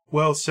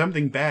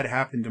 something bad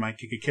happened to my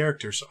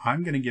character, so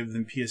I'm going to give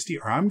them PSD,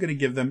 or I'm going to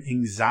give them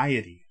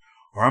anxiety,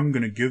 or I'm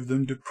going to give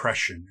them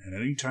depression. And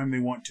anytime they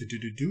want to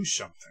do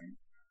something,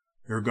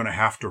 they're going to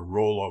have to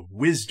roll a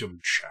wisdom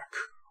check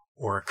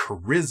or a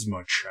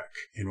charisma check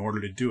in order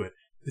to do it.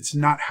 It's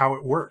not how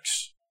it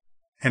works.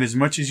 And as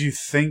much as you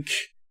think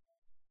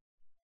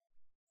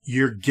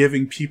you're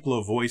giving people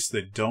a voice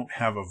that don't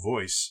have a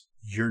voice,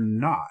 you're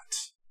not.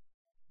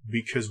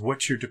 Because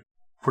what you're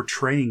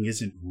portraying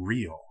isn't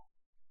real.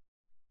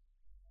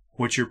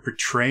 What you're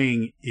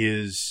portraying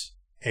is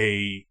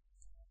a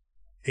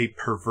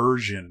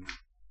perversion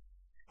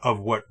of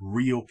what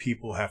real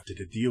people have to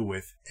deal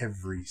with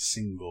every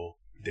single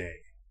day.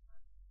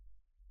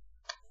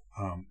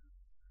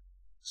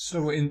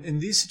 So in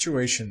these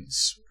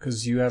situations,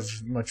 because you have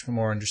much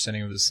more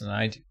understanding of this than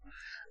I do,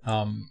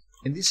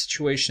 in these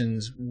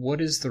situations,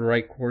 what is the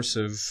right course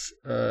of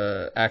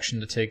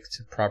action to take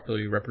to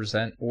properly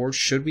represent, or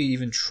should we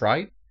even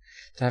try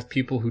to have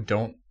people who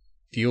don't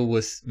deal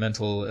with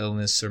mental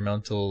illness or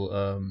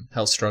mental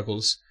health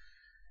struggles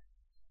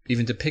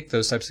even depict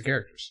those types of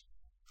characters?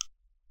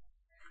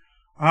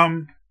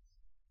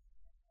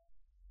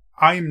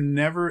 I'm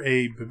never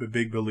a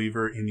big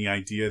believer in the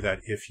idea that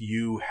if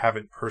you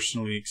haven't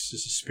personally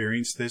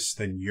experienced this,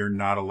 then you're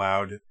not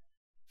allowed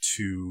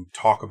to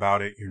talk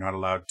about it. You're not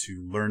allowed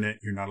to learn it.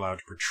 You're not allowed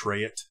to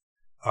portray it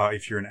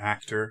if you're an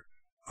actor.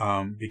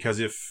 Because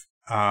if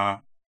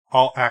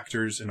all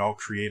actors and all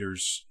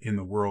creators in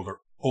the world are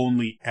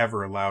only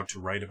ever allowed to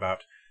write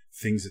about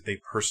things that they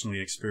personally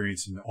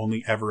experienced and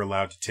only ever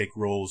allowed to take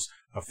roles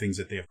of things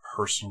that they have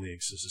personally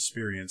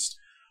experienced,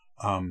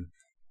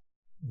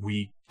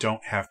 we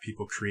don't have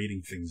people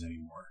creating things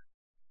anymore.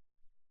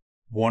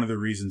 One of the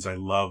reasons I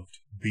loved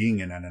being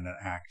an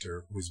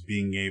actor was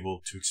being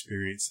able to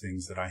experience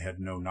things that I had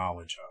no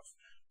knowledge of.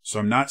 So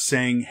I'm not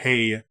saying,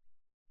 hey,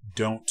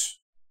 don't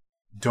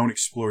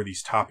explore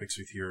these topics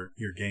with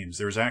your games.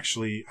 There's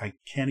actually, I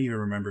can't even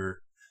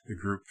remember the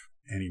group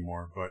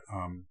anymore, but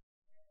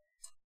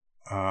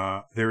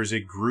there is a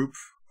group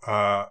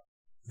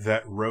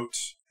that wrote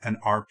an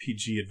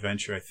RPG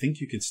adventure. I think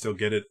you can still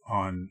get it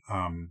on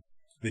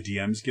the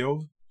DM's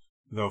Guild,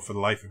 though for the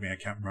life of me I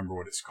can't remember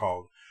what it's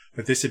called.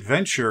 But this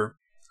adventure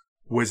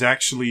was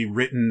actually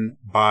written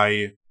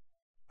by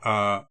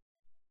a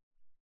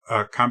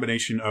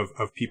combination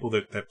of people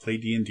that play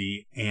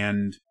D&D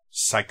and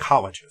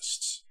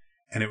psychologists,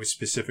 and it was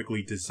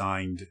specifically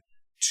designed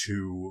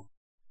to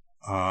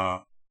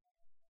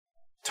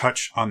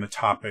touch on the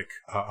topic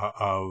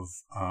of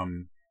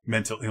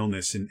mental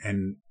illness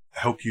and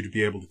help you to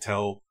be able to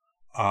tell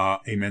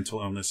a mental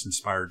illness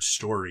inspired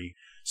story.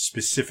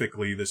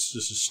 Specifically, this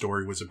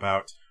story was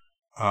about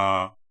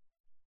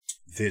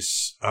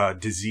this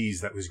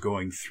disease that was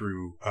going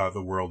through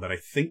the world that I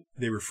think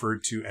they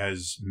referred to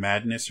as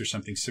madness or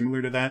something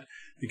similar to that.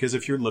 Because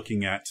if you're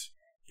looking at,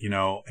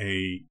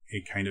 a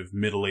kind of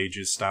Middle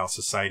Ages style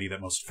society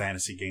that most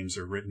fantasy games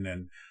are written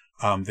in,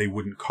 they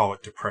wouldn't call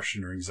it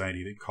depression or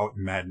anxiety. They'd call it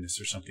madness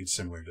or something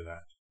similar to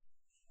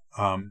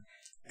that.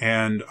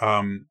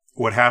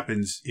 What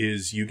happens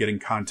is you get in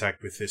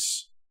contact with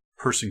this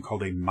person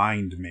called a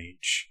mind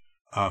mage,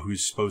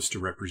 who's supposed to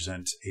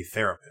represent a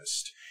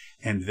therapist.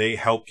 and they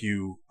help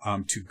you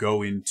to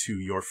go into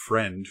your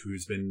friend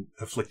who's been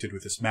afflicted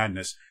with this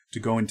madness, to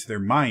go into their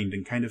mind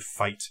and kind of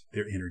fight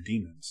their inner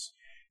demons.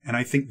 And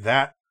I think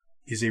that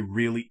is a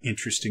really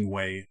interesting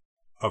way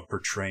of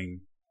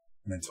portraying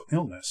mental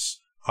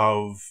illness,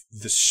 of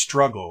the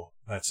struggle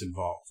that's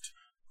involved,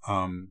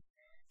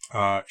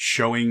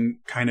 showing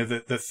kind of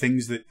the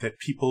things that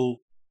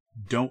people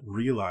don't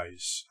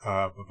realize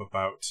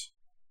about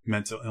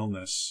mental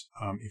illness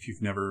if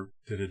you've never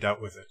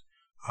dealt with it.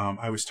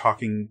 I was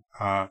talking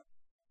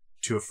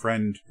to a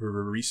friend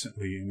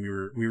recently,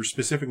 and we were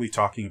specifically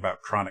talking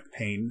about chronic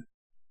pain,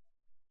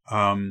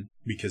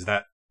 because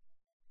that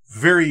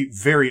very,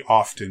 very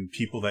often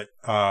people that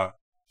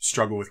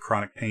struggle with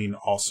chronic pain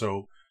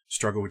also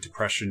struggle with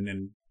depression,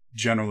 and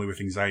generally with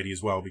anxiety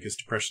as well, because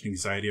depression and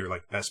anxiety are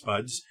like best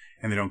buds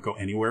and they don't go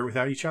anywhere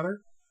without each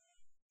other.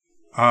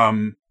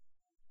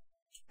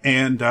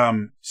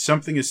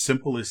 Something as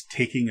simple as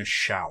taking a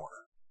shower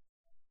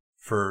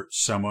for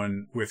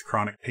someone with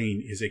chronic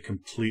pain is a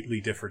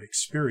completely different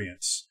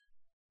experience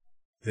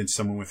than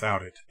someone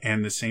without it.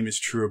 And the same is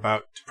true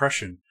about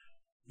depression.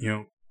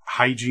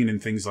 Hygiene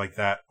and things like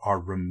that are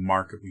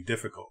remarkably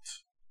difficult.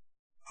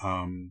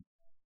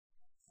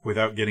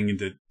 Without getting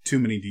into too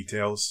many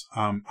details,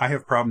 I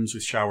have problems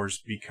with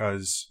showers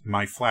because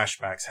my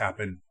flashbacks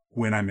happen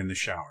when I'm in the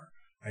shower.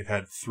 I've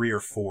had 3 or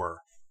 4,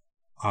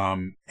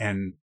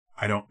 and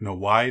I don't know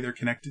why they're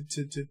connected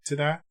to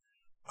that.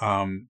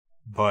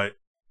 But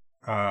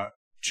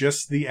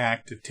just the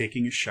act of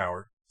taking a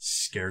shower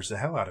scares the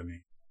hell out of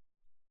me.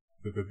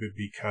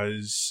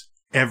 Because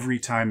every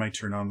time I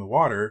turn on the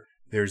water,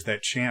 there's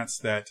that chance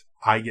that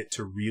I get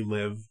to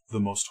relive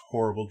the most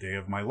horrible day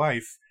of my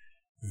life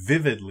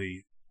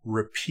vividly,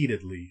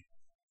 repeatedly,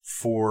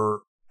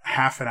 for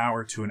half an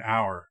hour to an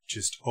hour,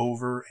 just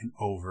over and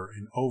over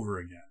and over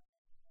again.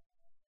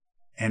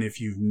 And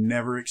if you've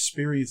never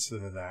experienced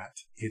that,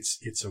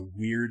 it's a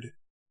weird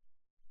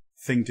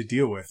thing to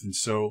deal with. And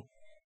so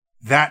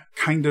that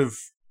kind of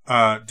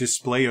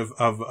display of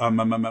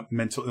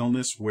mental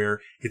illness,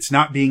 where it's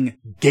not being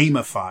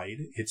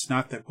gamified. It's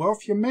not that, well,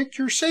 if you make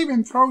your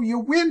saving throw, you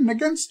win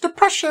against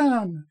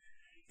depression.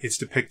 It's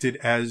depicted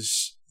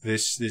as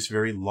this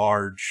very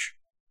large,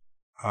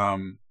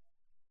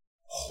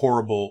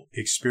 horrible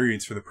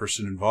experience for the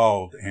person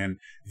involved. And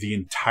the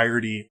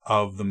entirety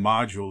of the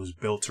module is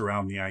built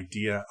around the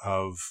idea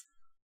of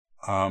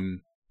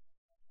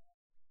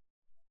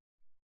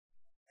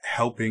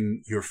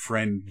helping your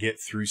friend get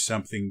through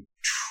something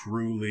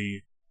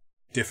truly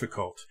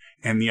difficult.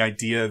 And the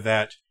idea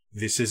that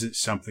this isn't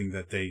something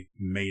that they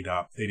made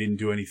up. They didn't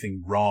do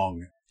anything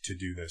wrong to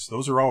do this.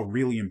 Those are all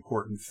really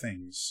important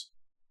things.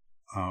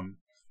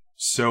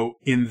 So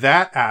in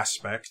that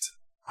aspect,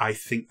 I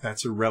think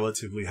that's a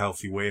relatively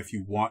healthy way if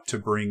you want to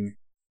bring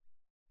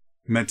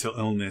mental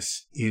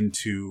illness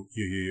into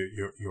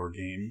your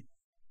game.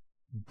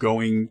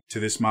 Going to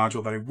this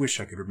module that I wish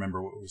I could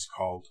remember what it was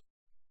called.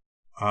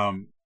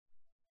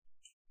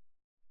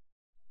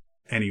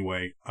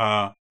 Anyway,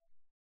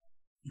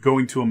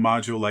 going to a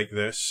module like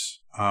this,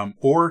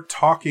 or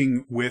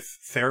talking with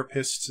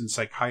therapists and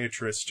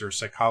psychiatrists or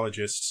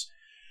psychologists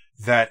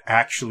that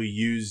actually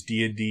use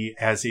D&D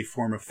as a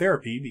form of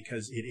therapy,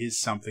 because it is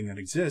something that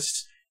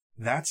exists,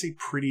 that's a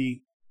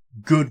pretty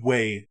good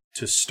way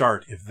to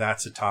start if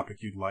that's a topic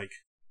you'd like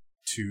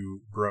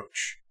to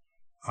broach.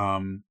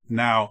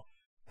 Now,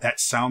 that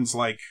sounds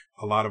like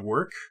a lot of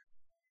work,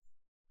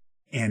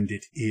 and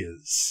it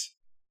is.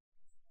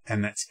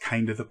 And that's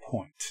kind of the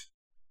point.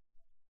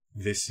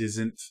 This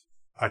isn't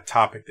a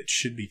topic that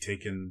should be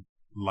taken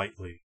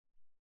lightly.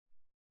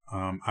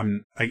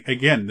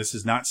 Again, this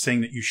is not saying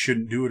that you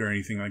shouldn't do it or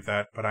anything like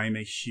that, but I'm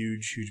a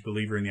huge, huge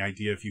believer in the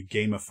idea if you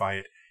gamify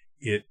it,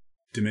 it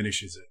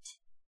diminishes it.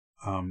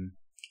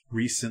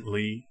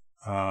 Recently,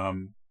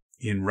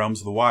 in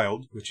Realms of the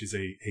Wild, which is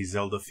a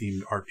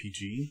Zelda-themed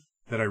RPG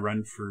that I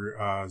run for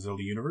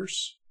Zelda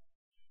Universe,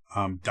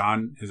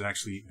 Don has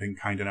actually been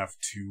kind enough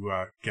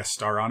to guest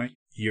star on it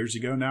years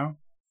ago now.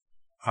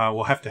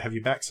 We'll have to have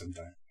you back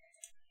sometime.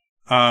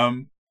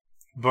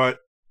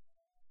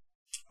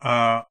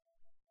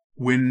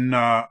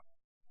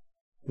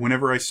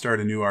 Whenever I start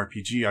a new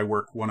RPG, I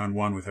work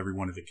one-on-one with every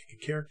one of the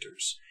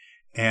characters.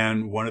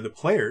 And one of the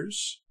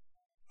players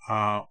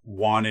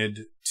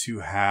wanted to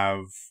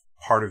have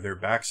part of their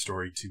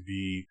backstory to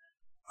be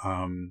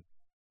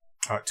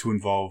to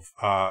involve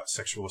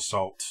sexual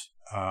assault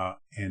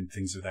and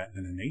things of that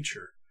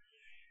nature.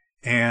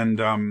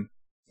 And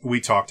we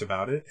talked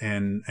about it,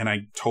 and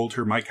I told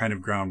her my kind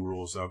of ground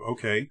rules of,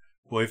 okay,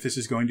 well, if this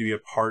is going to be a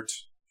part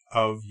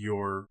of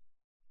your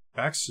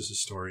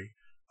backstory,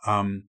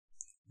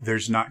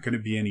 there's not going to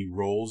be any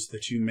rolls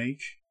that you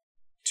make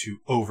to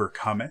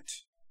overcome it.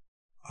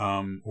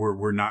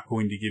 We're not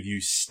going to give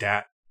you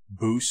stat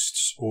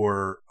boosts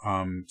or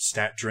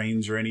stat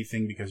drains or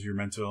anything because of your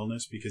mental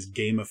illness, because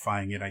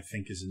gamifying it, I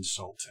think, is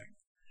insulting.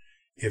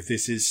 If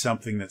this is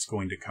something that's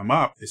going to come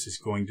up, this is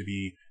going to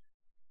be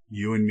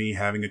you and me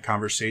having a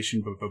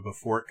conversation but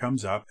before it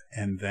comes up,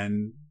 and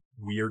then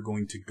we are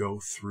going to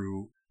go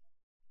through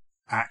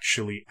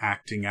actually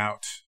acting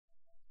out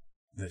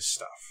this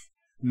stuff.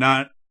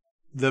 Not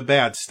the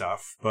bad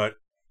stuff, but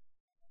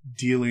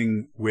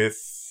dealing with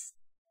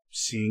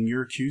seeing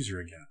your accuser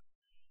again.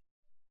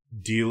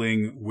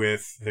 Dealing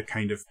with the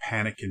kind of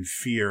panic and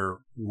fear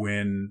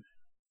when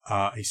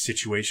a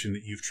situation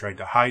that you've tried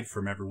to hide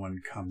from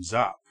everyone comes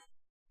up,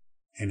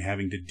 and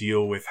having to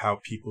deal with how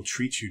people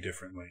treat you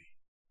differently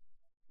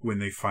when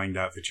they find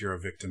out that you're a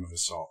victim of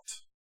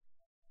assault.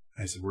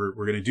 I said, we're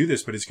going to do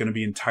this, but it's going to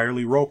be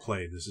entirely role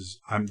play.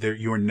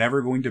 You're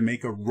never going to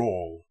make a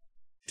role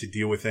to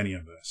deal with any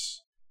of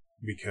this,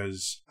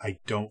 because I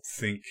don't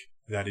think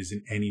that is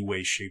in any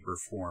way, shape, or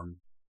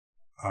form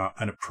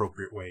an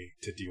appropriate way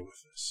to deal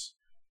with this.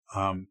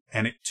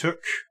 And it took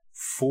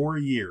 4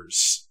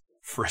 years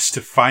for us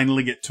to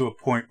finally get to a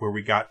point where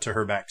we got to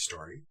her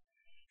backstory,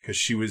 because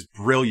she was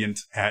brilliant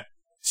at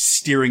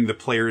steering the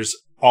players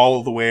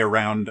all the way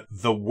around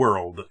the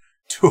world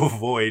to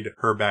avoid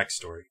her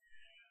backstory.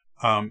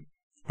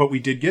 But we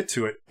did get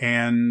to it,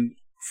 and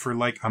for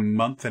like a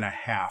month and a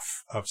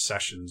half of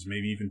sessions,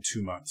 maybe even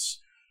 2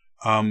 months,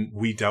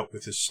 we dealt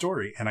with this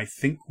story, and I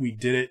think we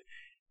did it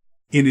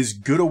in as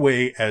good a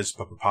way as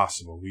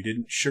possible. We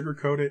didn't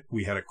sugarcoat it.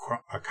 We had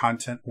a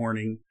content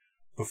warning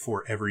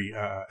before every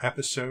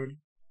episode,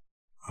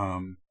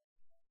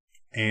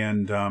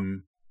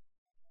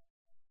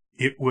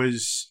 it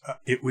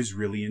was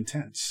really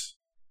intense,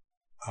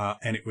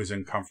 and it was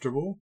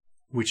uncomfortable,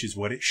 which is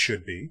what it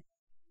should be.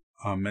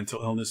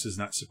 Mental illness is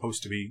not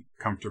supposed to be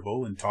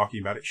comfortable, and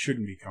talking about it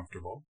shouldn't be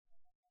comfortable.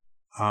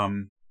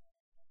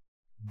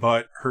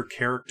 But her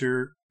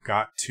character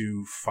got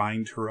to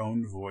find her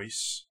own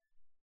voice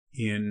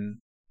in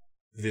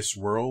this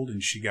world,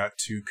 and she got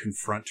to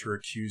confront her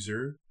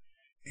accuser,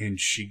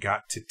 and she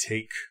got to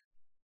take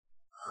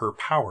her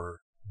power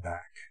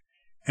back.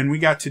 And we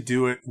got to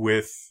do it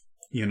with,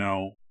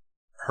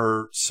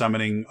 her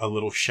summoning a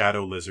little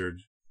shadow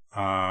lizard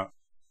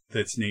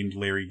that's named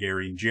Larry,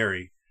 Gary, and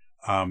Jerry,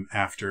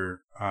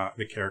 after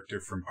the character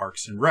from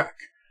Parks and Rec.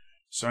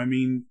 So, I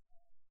mean,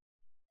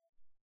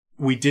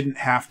 we didn't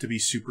have to be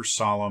super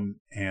solemn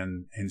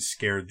and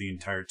scared the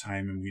entire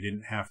time, and we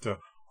didn't have to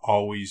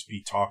always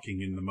be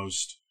talking in the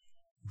most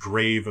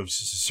grave of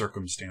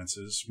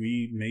circumstances.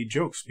 We made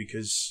jokes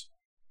because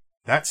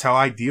that's how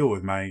I deal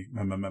with my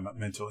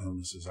mental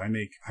illnesses. I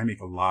make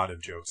a lot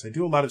of jokes. I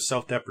do a lot of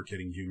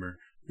self-deprecating humor,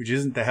 which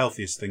isn't the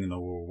healthiest thing in the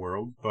whole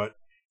world, but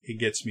it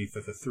gets me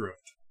through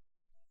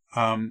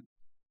it.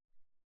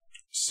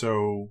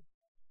 So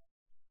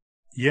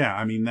yeah,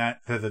 I mean,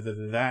 that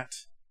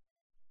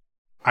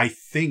I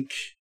think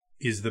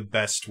is the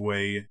best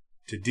way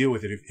to deal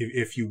with it.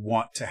 If you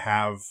want to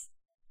have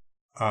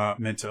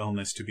mental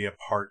illness to be a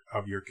part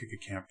of your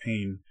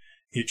campaign,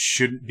 it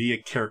shouldn't be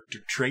a character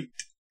trait.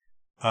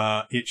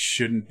 It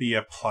shouldn't be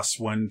a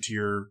 +1 to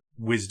your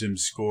wisdom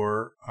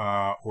score,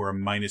 or a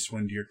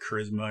 -1 to your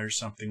charisma or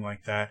something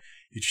like that.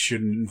 It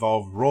shouldn't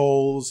involve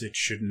roles. It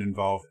shouldn't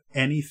involve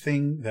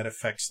anything that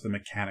affects the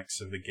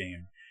mechanics of the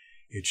game.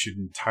 It should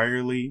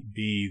entirely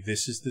be,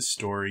 this is the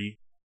story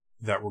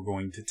that we're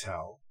going to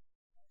tell.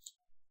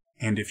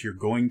 And if you're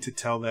going to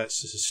tell that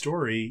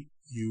story,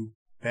 you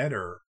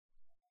better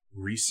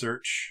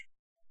research,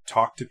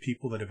 talk to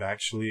people that have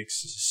actually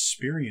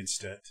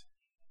experienced it,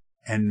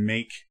 and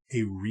make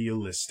a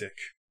realistic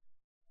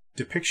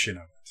depiction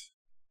of it.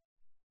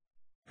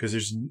 Because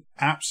there's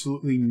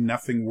absolutely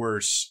nothing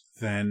worse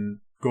than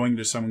going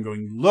to someone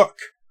going,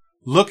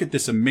 look at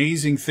this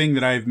amazing thing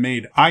that I have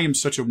made. I am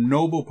such a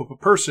noble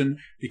person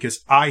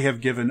because I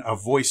have given a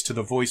voice to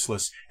the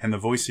voiceless, and the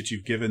voice that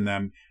you've given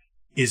them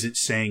isn't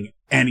saying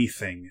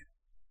anything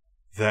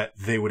that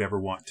they would ever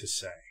want to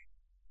say.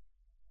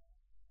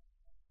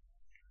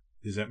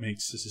 Does that make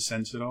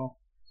sense at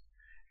all?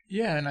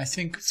 Yeah, and I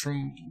think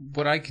from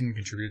what I can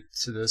contribute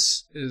to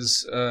this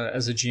is,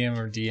 as a GM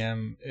or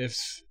DM,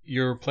 if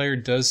your player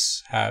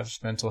does have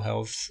mental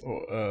health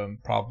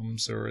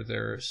problems, or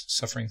they're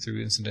suffering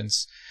through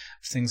incidents,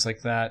 things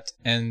like that,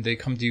 and they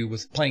come to you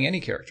with playing any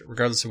character,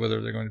 regardless of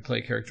whether they're going to play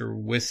a character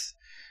with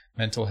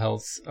mental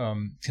health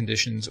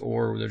conditions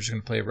or they're just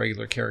going to play a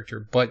regular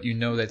character, but you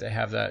know that they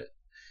have that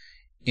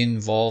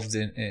involved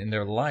in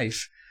their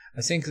life,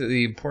 I think that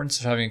the importance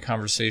of having a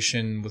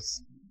conversation with,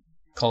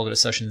 call it a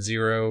session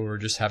 0, or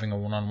just having a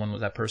one-on-one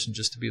with that person,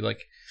 just to be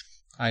like,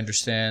 I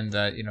understand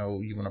that, you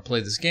want to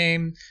play this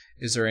game.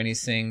 Is there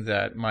anything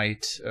that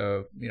might,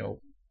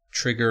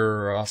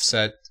 trigger or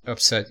upset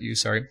you?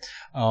 Sorry.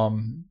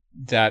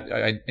 That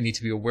I need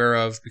to be aware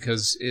of,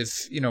 because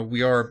if,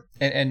 we are,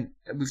 and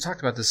we've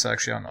talked about this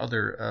actually on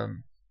other,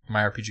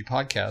 MyRPG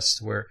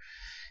podcasts, where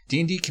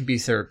D&D can be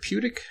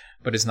therapeutic,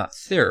 but it's not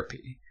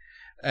therapy.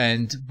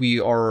 And we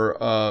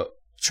are,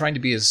 trying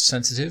to be as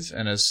sensitive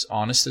and as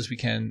honest as we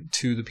can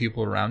to the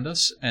people around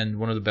us. And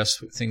one of the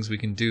best things we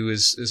can do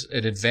is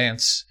in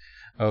advance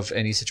of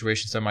any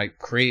situations that might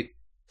create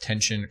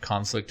tension,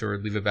 conflict, or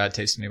leave a bad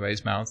taste in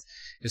anybody's mouth,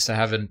 is to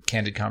have a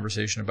candid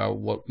conversation about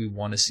what we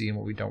want to see and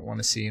what we don't want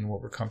to see, and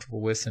what we're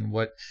comfortable with, and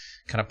what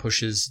kind of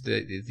pushes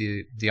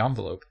the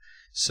envelope.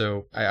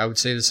 So I would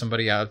say to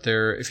somebody out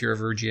there, if you're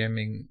ever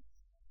GMing,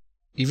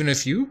 even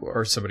if you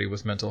are somebody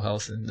with mental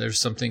health and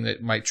there's something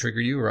that might trigger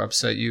you or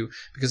upset you,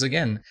 because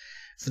again,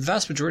 for the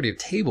vast majority of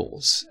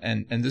tables,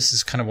 and this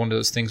is kind of one of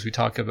those things we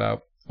talk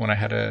about when I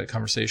had a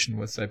conversation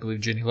with, I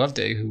believe, Ginny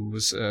Loveday, who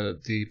was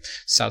the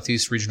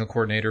Southeast Regional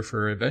Coordinator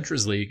for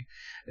Adventures League,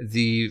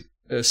 the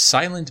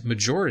silent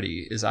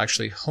majority is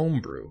actually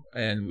homebrew,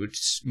 and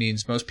which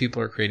means most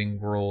people are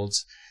creating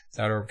worlds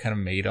that are kind of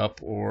made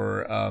up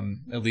or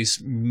at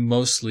least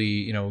mostly,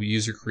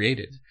 user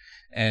created.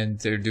 And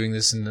they're doing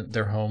this in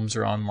their homes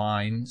or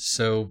online.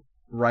 So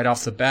right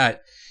off the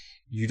bat,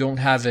 you don't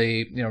have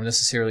a,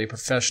 necessarily a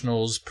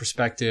professional's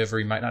perspective, or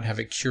you might not have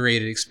a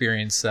curated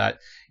experience that,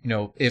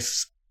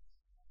 if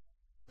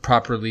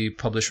properly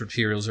published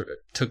materials or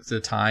took the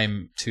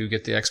time to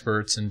get the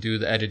experts and do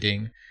the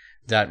editing,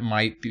 that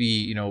might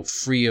be,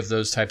 free of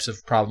those types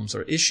of problems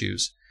or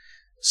issues.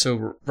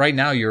 So right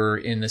now you're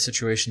in a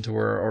situation to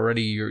where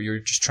already you're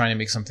just trying to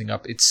make something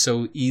up. It's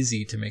so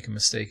easy to make a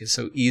mistake. It's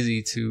so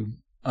easy to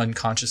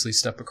unconsciously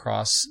step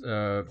across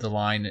the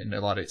line in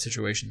a lot of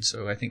situations.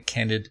 So I think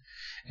candid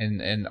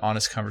and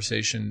honest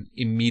conversation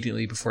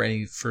immediately before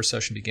any first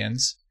session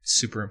begins is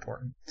super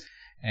important.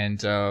 And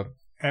go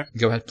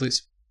ahead,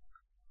 please.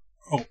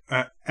 Oh,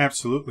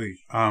 absolutely.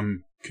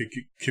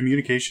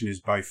 Communication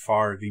is by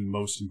far the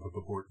most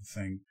important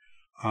thing.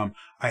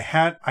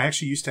 I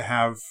actually used to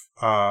have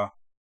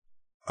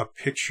a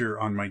picture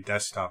on my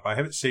desktop. I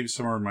have it saved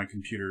somewhere on my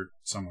computer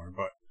somewhere,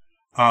 but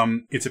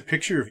it's a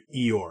picture of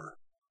Eeyore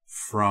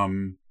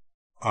from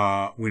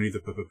Winnie the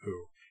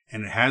Pooh,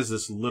 and it has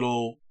this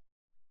little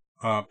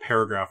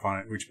paragraph on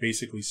it, which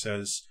basically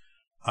says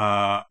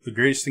the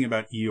greatest thing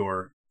about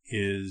Eeyore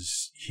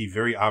is he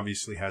very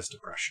obviously has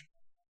depression,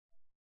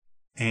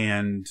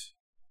 and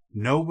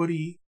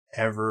nobody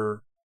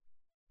ever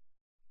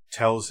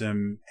tells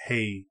him,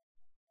 "Hey,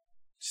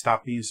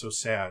 stop being so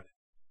sad.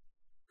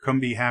 Come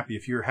be happy.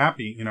 If you're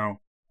happy,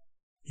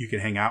 you can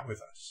hang out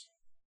with us."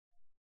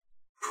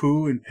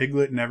 Pooh and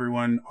Piglet and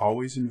everyone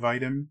always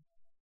invite him.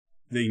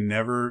 They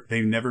never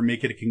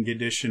make it a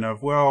condition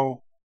of,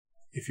 well,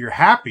 if you're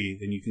happy,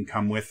 then you can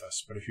come with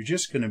us. But if you're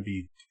just going to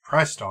be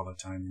depressed all the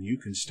time, then you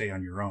can stay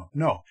on your own.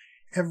 No,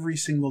 every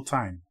single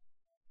time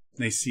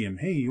they see him,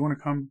 hey, you want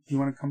to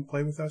come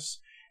play with us?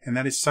 And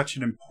that is such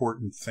an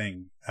important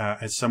thing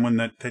as someone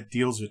that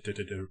deals with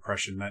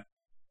depression, that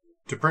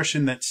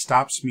depression that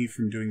stops me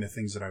from doing the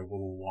things that I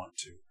will want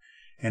to,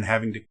 and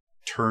having to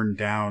turn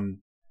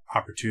down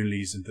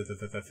opportunities and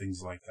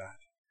things like that.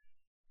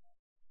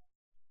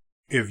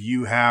 If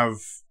you have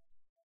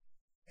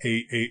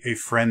a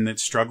friend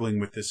that's struggling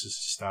with this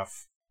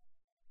stuff,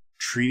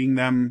 treating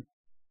them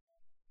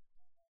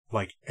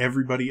like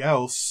everybody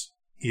else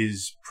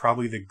is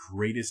probably the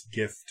greatest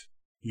gift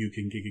you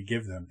can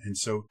give them. And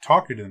so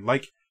talk to them.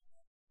 Like,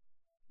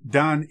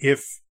 Don,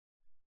 if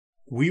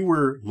we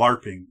were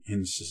LARPing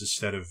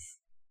instead of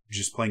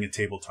just playing a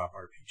tabletop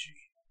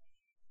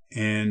RPG,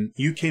 and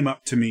you came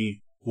up to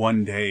me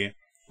one day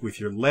with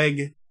your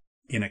leg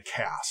in a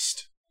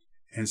cast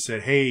and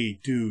said, hey,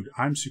 dude,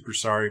 I'm super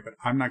sorry, but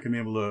I'm not going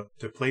to be able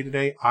to play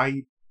today.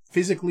 I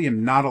physically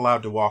am not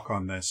allowed to walk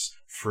on this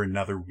for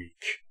another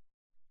week.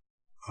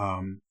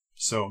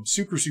 So I'm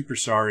super, super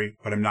sorry,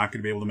 but I'm not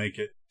going to be able to make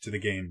it to the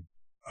game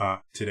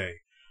today.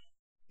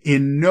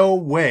 In no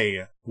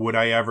way would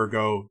I ever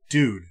go,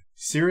 dude,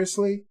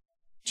 seriously?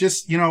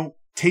 Just,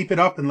 tape it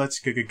up and let's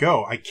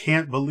go. I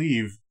can't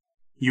believe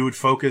you would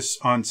focus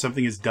on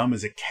something as dumb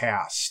as a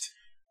cast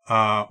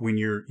when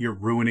you're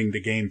ruining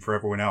the game for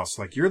everyone else.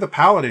 Like, you're the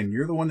paladin,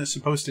 you're the one that's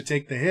supposed to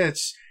take the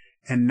hits,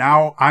 and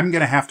now I'm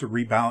going to have to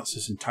rebalance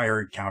this entire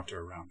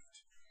encounter around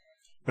it.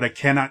 But I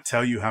cannot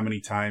tell you how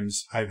many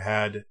times I've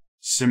had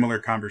similar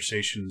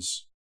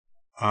conversations,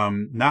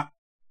 not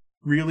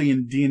really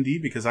in D&D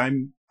because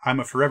I'm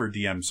a forever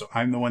DM, so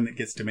I'm the one that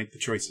gets to make the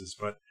choices.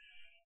 But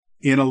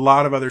in a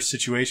lot of other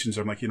situations,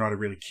 I'm like, I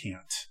really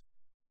can't.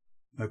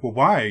 Like, well,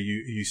 why? Are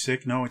you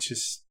sick? No, it's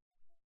just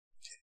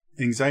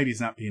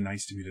anxiety's not being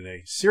nice to me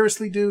today.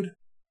 Seriously, dude?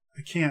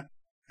 I can't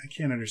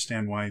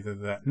understand why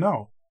that.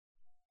 No.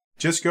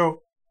 Just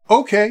go,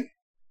 okay.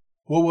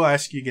 Well, we'll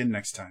ask you again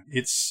next time.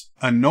 It's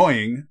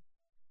annoying,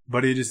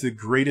 but it is the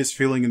greatest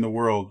feeling in the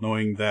world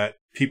knowing that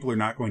people are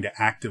not going to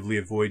actively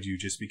avoid you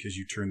just because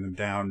you turn them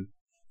down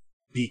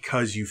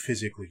because you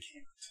physically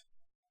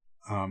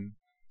can't.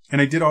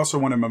 And I did also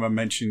want to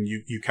mention,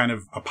 you kind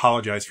of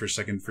apologize for a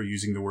second for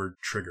using the word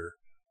trigger.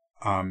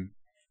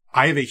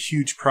 I have a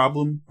huge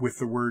problem with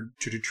the word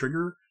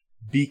trigger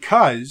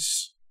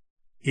because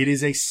it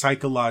is a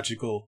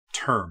psychological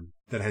term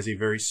that has a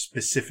very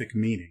specific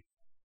meaning.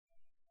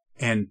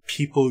 And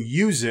people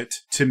use it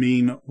to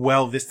mean,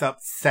 well, this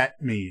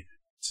upset me.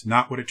 It's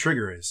not what a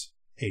trigger is.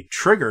 A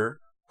trigger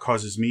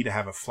causes me to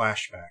have a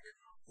flashback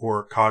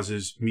or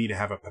causes me to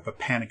have a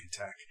panic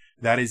attack.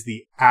 That is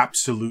the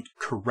absolute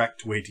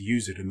correct way to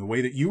use it. And the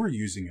way that you were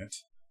using it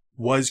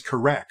was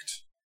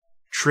correct.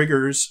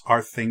 Triggers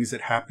are things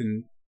that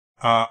happen,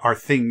 are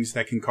things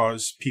that can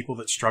cause people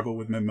that struggle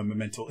with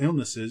mental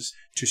illnesses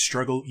to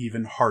struggle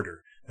even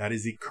harder. That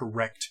is the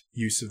correct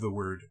use of the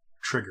word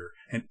trigger.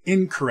 An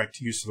incorrect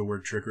use of the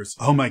word trigger is,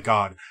 oh my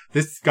God,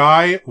 this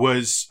guy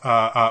was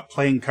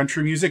playing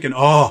country music and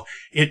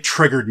it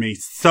triggered me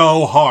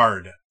so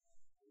hard.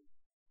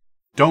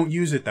 Don't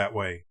use it that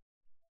way.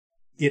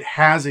 It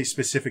has a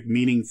specific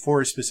meaning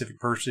for a specific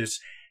purpose,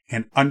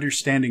 and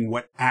understanding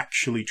what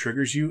actually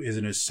triggers you is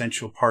an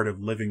essential part of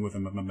living with a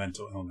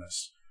mental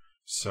illness.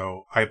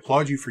 So I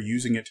applaud you for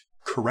using it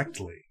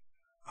correctly,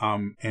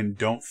 and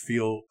don't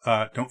feel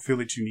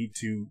that you need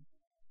to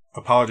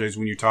apologize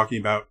when you're talking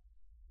about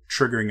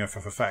triggering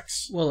of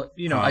effects. Well,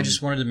 I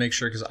just wanted to make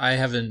sure, because I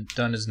haven't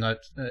done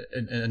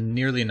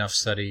nearly enough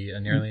study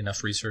and nearly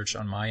enough research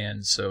on my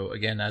end. So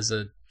again, as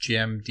a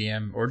GM,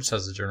 DM, or just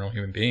as a general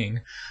human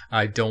being,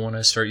 I don't want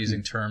to start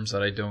using terms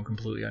that I don't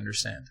completely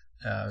understand.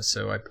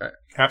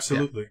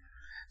 Absolutely. Yeah.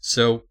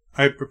 So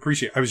I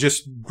appreciate. I was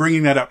just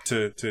bringing that up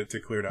to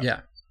clear it up.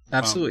 Yeah,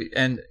 absolutely.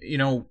 And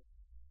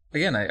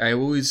again, I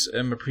always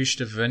am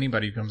appreciative of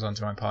anybody who comes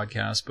onto my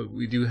podcast, but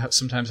we do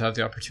sometimes have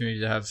the opportunity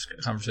to have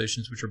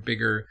conversations which are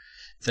bigger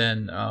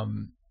than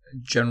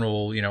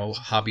general,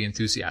 hobby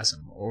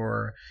enthusiasm,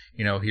 or,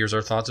 here's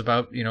our thoughts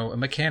about, a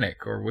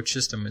mechanic, or which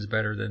system is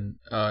better than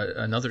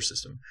another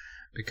system.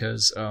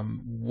 Because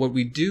what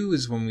we do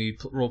is, when we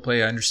role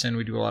play, I understand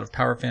we do a lot of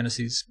power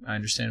fantasies. I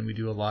understand we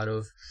do a lot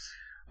of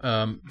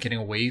getting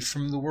away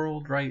from the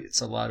world, right?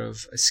 It's a lot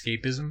of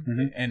escapism,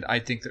 and I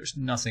think there's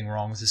nothing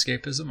wrong with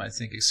escapism. I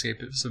think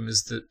escapism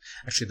is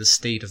actually the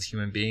state of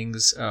human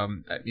beings,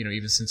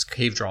 even since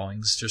cave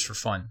drawings, just for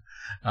fun.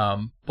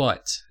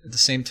 But at the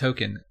same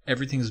token,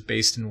 everything is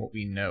based in what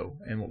we know,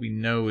 and what we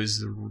know is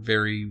the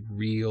very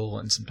real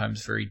and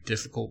sometimes very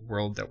difficult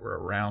world that we're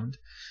around.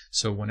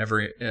 So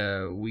whenever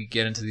we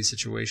get into these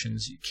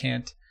situations, you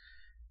can't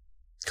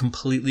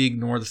completely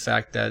ignore the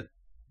fact that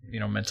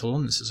mental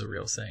illness is a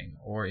real thing,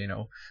 or,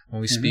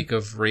 when we speak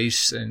of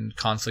race and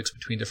conflicts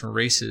between different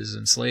races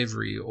and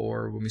slavery,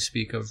 or when we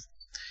speak of,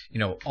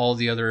 all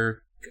the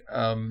other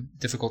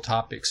difficult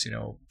topics,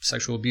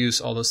 sexual abuse,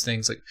 all those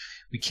things, like,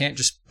 we can't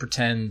just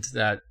pretend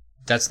that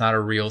that's not a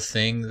real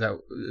thing,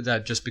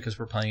 that just because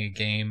we're playing a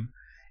game,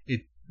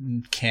 it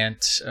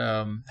can't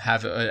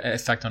have an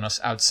effect on us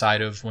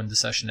outside of when the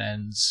session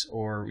ends,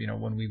 or,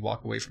 when we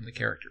walk away from the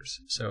characters.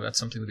 So that's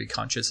something to be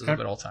conscious of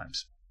at all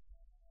times.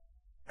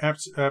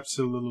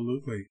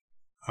 Absolutely.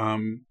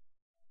 And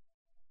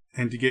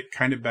to get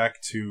kind of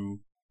back to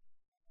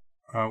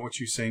what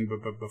you were saying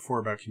before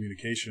about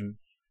communication,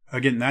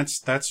 again,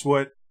 that's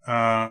what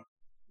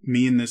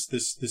me and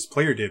this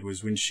player did,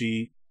 was when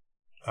she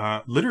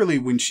literally,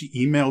 when she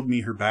emailed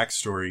me her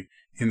backstory,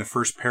 in the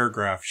first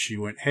paragraph she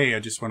went, "Hey, I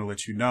just want to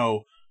let you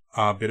know,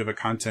 a bit of a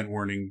content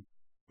warning,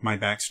 my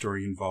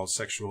backstory involves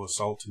sexual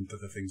assault and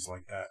other things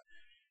like that."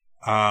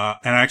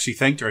 And I actually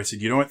thanked her. I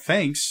said, "You know what?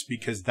 Thanks,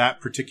 because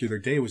that particular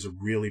day was a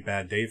really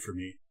bad day for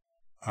me.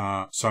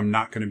 So I'm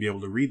not going to be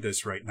able to read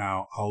this right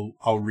now.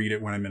 I'll read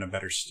it when I'm in a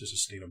better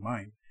state of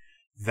mind."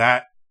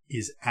 That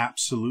is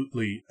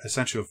absolutely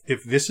essential.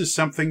 If this is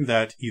something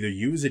that either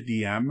you as a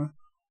DM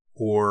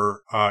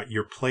or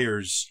your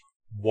players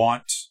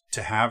want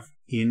to have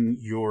in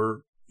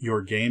your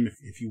game,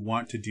 if you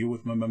want to deal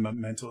with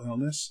mental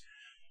illness,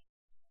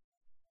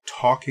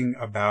 talking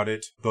about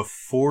it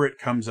before it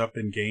comes up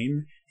in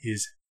game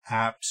is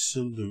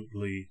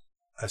absolutely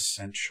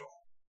essential.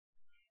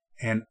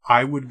 And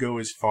I would go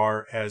as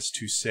far as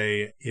to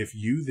say, if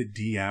you, the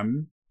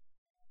DM,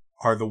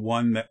 are the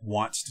one that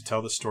wants to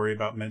tell the story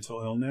about mental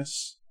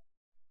illness,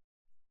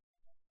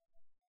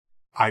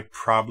 I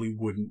probably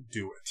wouldn't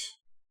do it.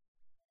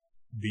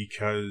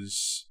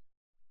 Because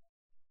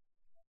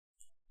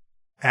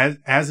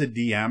as a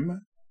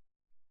DM,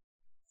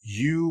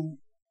 you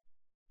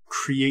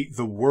create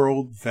the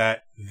world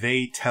that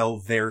they tell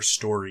their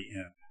story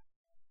in.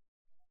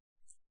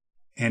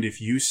 And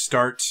if you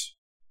start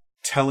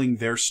telling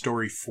their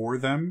story for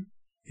them,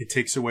 it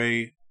takes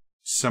away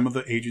some of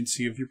the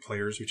agency of your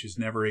players, which is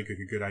never a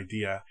good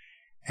idea.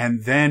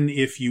 And then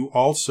if you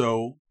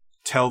also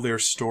tell their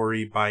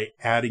story by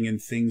adding in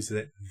things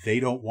that they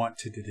don't want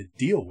to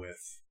deal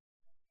with,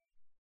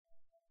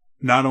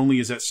 not only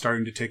is that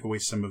starting to take away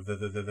some of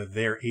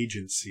their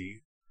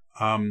agency,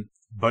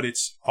 but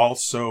it's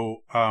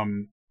also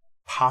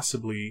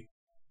possibly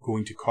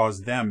going to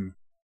cause them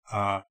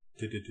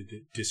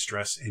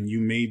distress, and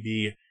you may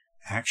be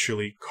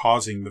actually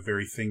causing the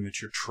very thing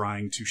that you're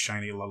trying to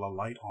shine a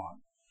light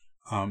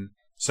on.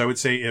 So I would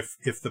say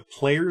if the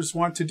players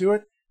want to do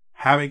it,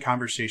 have a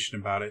conversation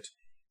about it,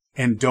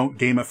 and don't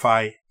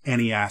gamify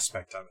any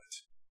aspect of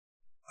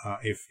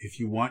it. If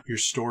you want your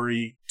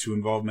story to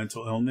involve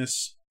mental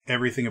illness,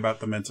 everything about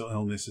the mental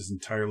illness is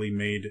entirely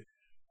made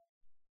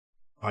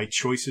by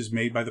choices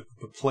made by the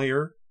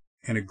player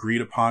and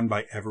agreed upon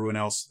by everyone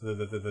else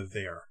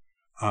there.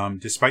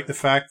 Despite the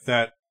fact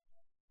that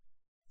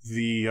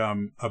the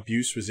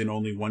abuse was in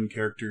only one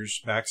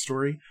character's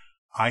backstory,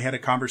 I had a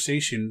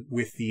conversation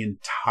with the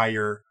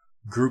entire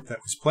group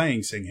that was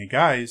playing, saying, "Hey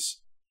guys,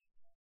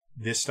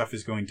 this stuff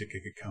is going to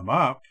come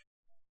up.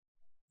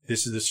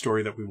 This is the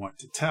story that we want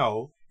to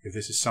tell." If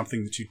this is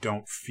something that you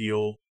don't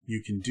feel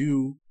you can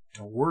do,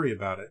 don't worry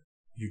about it.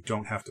 You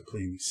don't have to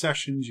play any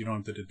sessions. You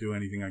don't have to do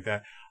anything like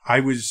that. I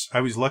was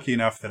lucky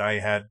enough that I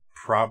had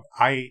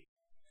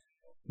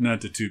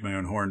not to toot my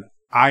own horn,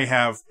 I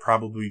have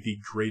probably the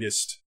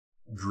greatest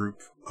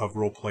group of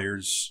role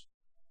players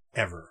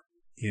ever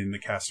in the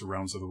cast of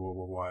Realms of the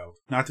Wild.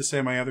 Not to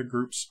say my other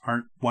groups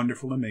aren't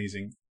wonderful,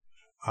 amazing,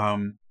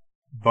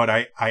 but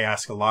I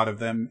ask a lot of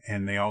them,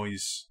 and they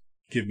always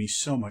give me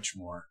so much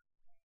more.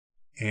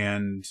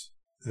 And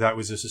that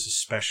was just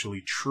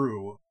especially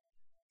true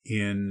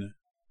in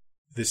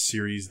this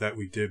series that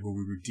we did, where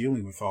we were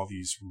dealing with all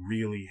these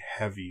really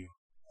heavy,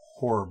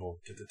 horrible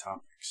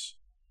topics.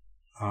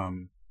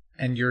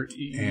 And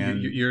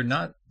you're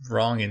not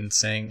wrong in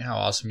saying how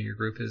awesome your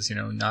group is. You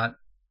know,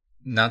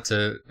 not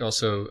to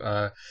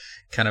also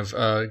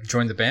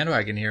join the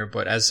bandwagon here,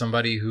 but as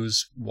somebody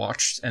who's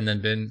watched and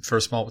then been for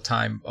a small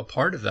time a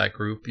part of that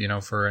group, you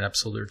know, for an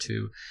episode or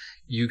two,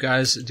 you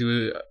guys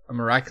do a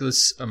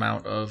miraculous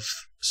amount of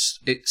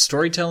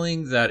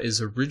storytelling that is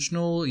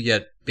original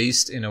yet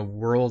based in a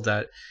world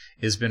that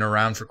has been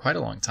around for quite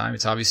a long time.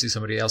 It's obviously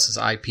somebody else's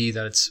IP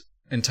that it's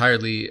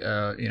entirely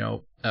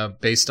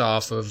based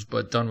off of,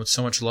 but done with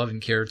so much love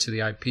and care to the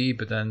IP.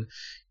 But then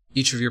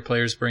each of your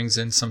players brings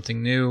in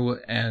something new,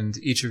 and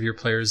each of your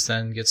players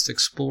then gets to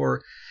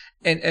explore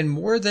and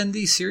more than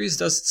the series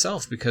does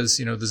itself, because,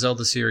 you know, the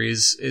Zelda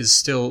series is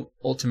still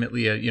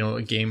ultimately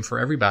a game for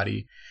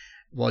everybody.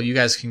 While you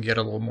guys can get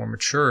a little more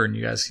mature and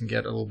you guys can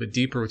get a little bit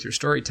deeper with your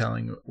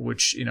storytelling,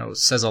 which, you know,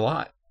 says a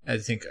lot, I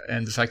think.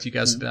 And the fact you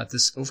guys have been at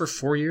this over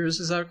 4 years,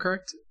 is that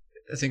correct?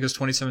 I think it was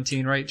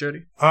 2017, right,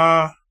 Jodie?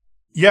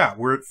 Yeah,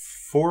 we're at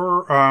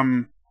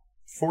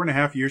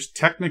 4.5 years.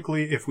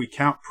 Technically, if we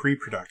count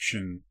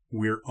pre-production,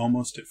 we're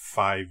almost at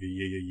 5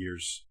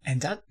 years.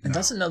 And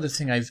that's another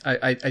thing I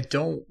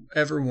don't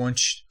ever want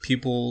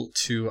people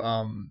to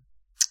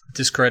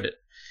discredit,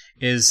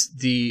 is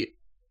the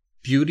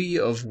beauty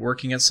of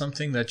working at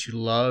something that you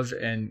love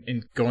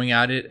and going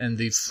at it, and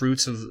the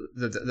fruits of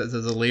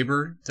the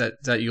labor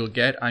that you'll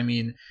get. I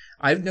mean,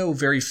 I know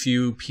very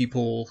few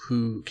people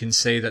who can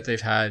say that they've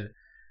had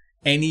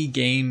any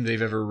game they've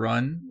ever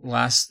run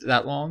last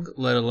that long,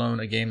 let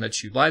alone a game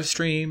that you live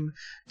stream,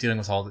 dealing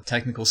with all the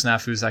technical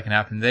snafus that can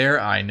happen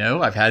there. I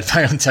know I've had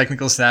my own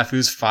technical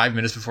snafus 5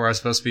 minutes before I was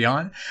supposed to be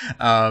on.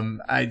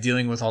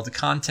 Dealing with all the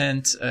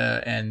content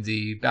and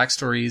the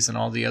backstories and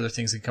all the other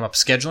things that come up.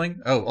 Scheduling.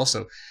 Oh,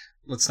 also,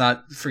 let's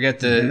not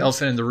forget the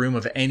elephant in the room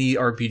of any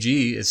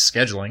RPG is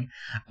scheduling.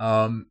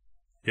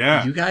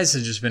 Yeah. You guys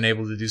have just been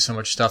able to do so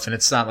much stuff, and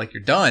it's not like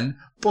you're done,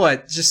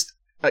 but just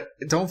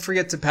don't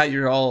forget to pat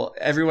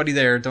everybody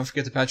there. Don't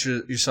forget to pat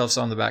yourselves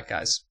on the back,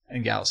 guys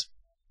and gals.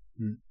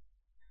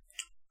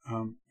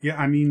 Yeah,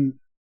 I mean,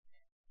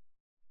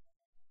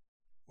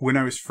 when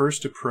I was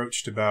first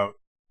approached about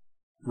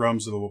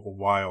Realms of the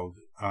Wild,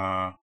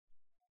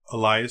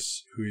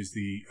 Elias, who is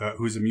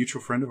a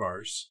mutual friend of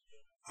ours,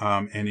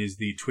 and is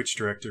the Twitch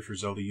director for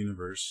Zelda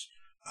Universe,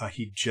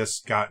 he'd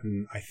just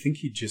gotten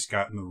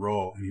the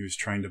role, and he was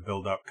trying to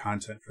build up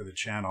content for the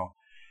channel.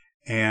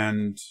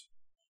 And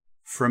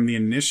from the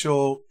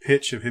initial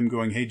pitch of him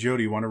going, "Hey,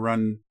 Jodie, you want to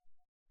run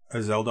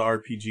a Zelda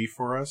RPG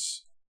for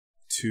us?"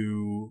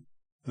 to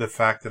the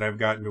fact that I've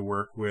gotten to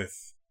work with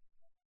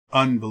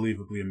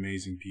unbelievably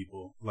amazing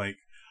people. Like,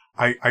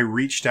 I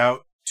reached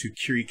out to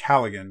Kiri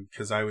Callaghan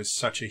because I was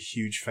such a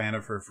huge fan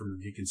of her from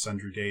Geek and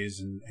Sundry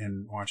days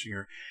and watching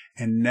her,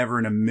 and never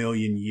in a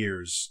million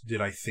years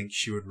did I think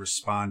she would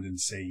respond and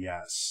say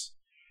yes.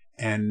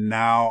 And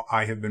now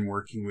I have been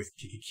working with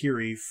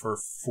Kiri for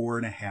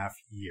 4.5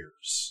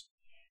 years.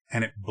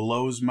 And it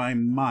blows my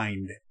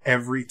mind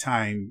every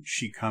time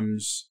she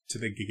comes to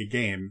the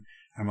game.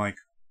 I'm like,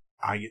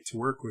 I get to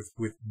work with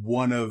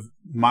one of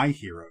my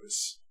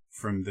heroes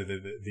from the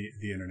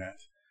internet.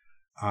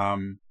 I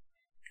mean,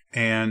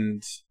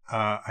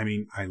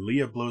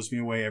 Ilea blows me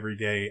away every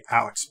day.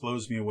 Alex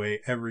blows me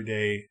away every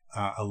day.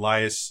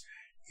 Elias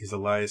is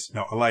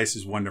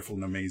wonderful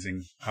and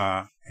amazing.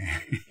 And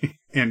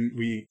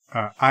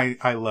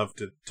I love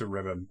to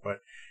rib him,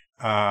 but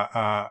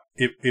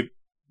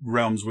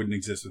Realms wouldn't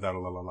exist without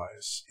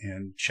Elias.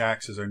 And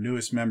Chax is our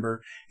newest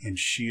member, and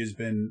she has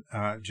been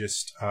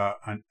just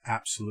an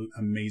absolute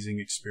amazing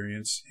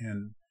experience.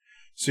 And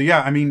so,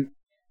 yeah, I mean,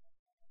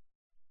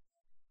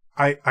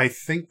 I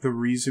think the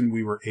reason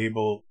we were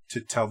able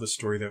to tell the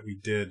story that we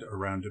did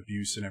around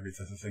abuse and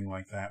everything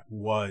like that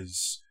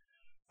was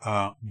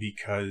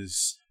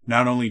because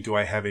not only do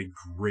I have a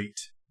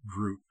great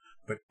group,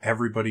 but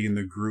everybody in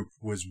the group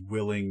was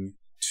willing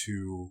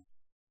to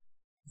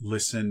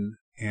listen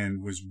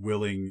and was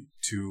willing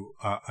to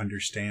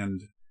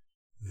understand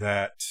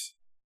that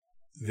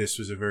this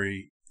was a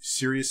very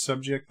serious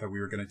subject that we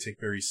were going to take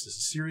very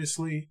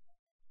seriously,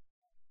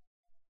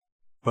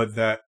 but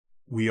that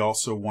we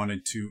also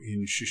wanted to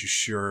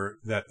ensure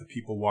that the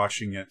people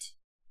watching it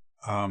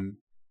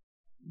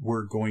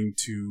were going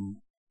to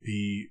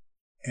be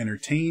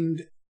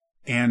entertained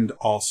and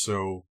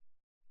also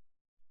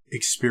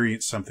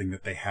experience something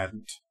that they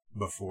hadn't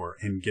before,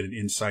 and get an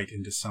insight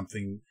into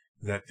something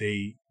that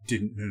they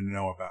didn't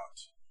know about.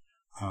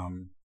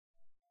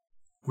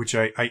 Which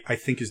I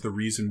think is the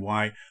reason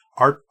why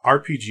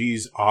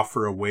RPGs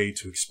offer a way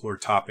to explore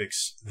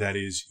topics that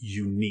is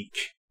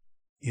unique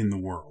in the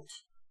world,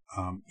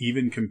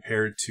 even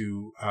compared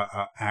to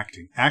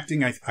acting.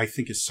 Acting, I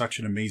think, is such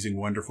an amazing,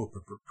 wonderful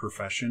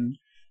profession,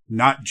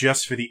 not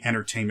just for the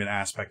entertainment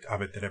aspect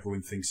of it that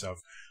everyone thinks of,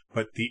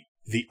 but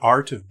the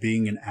art of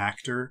being an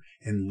actor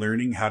and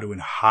learning how to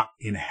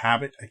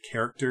inhabit a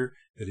character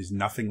that is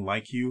nothing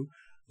like you,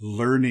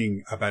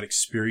 learning about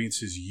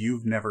experiences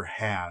you've never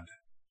had,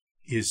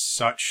 is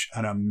such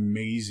an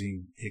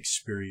amazing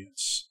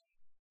experience.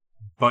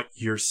 But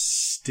you're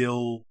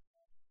still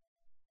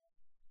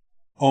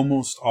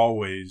almost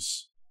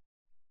always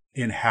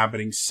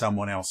inhabiting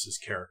someone else's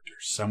character.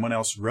 Someone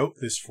else wrote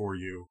this for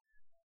you.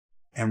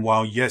 And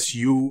while, yes,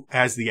 you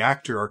as the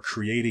actor are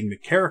creating the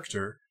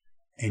character,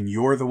 and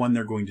you're the one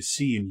they're going to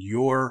see, and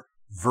your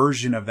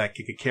version of that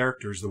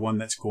character is the one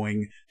that's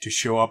going to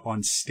show up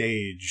on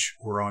stage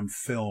or on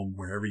film,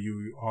 wherever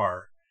you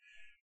are,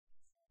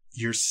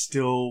 you're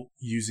still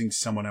using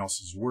someone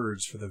else's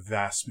words for the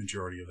vast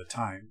majority of the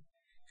time.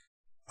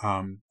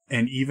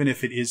 And even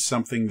if it is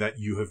something that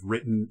you have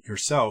written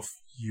yourself,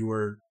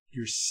 you're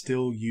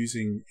still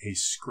using a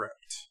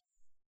script.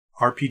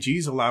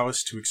 RPGs allow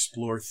us to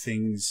explore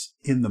things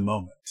in the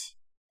moment,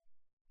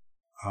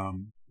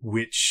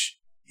 which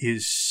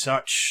is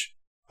such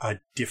a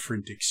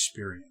different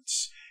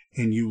experience.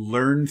 And you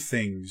learn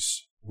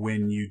things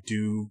when you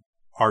do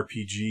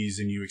RPGs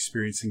and you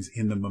experience things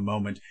in the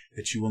moment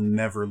that you will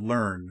never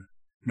learn,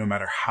 no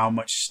matter how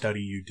much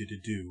study you did to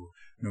do,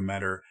 no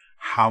matter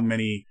how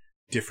many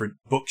different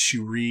books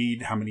you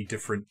read, how many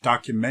different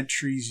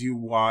documentaries you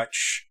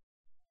watch.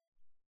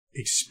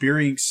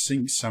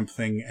 Experiencing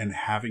something and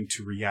having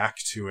to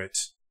react to it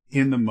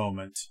in the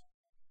moment,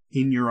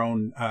 in your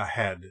own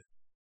head,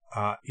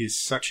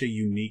 is such a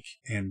unique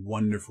and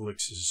wonderful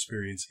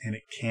experience, and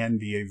it can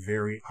be a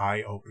very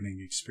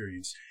eye-opening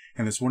experience.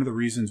 And that's one of the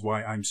reasons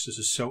why I'm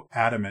so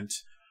adamant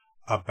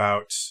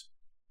about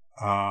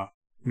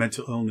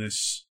mental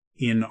illness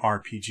in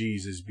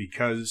RPGs, is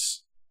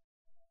because,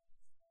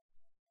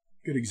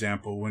 good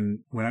example,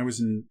 when I was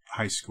in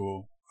high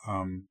school,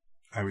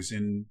 I was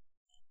in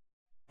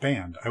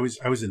band. I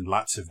was in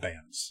lots of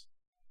bands.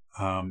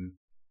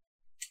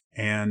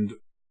 And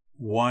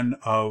one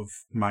of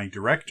my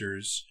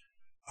directors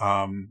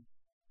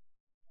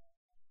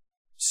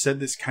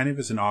said this kind of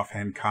as an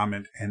offhand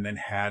comment and then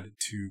had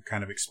to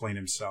kind of explain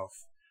himself.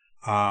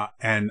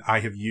 And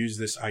I have used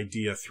this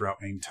idea throughout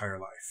my entire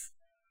life.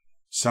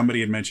 Somebody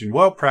had mentioned,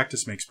 well,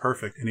 practice makes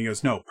perfect. And he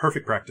goes, no,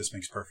 perfect practice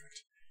makes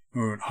perfect. I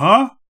went,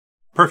 huh?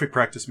 Perfect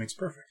practice makes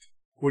perfect.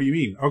 What do you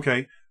mean?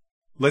 Okay.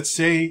 Let's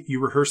say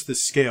you rehearse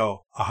this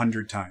scale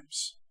 100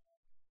 times.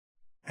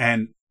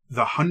 And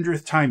the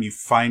 100th time you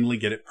finally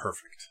get it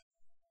perfect.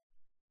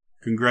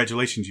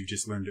 Congratulations, you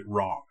just learned it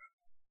wrong.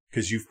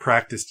 Because you've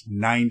practiced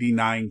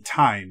 99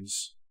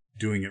 times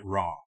doing it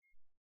wrong.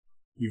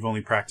 You've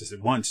only practiced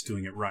it once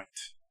doing it right.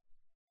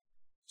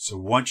 So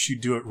once you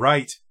do it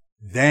right,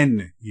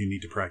 then you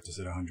need to practice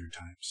it 100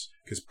 times.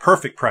 Because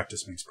perfect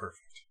practice makes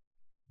perfect.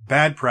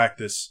 Bad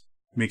practice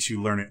makes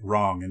you learn it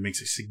wrong and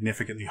makes it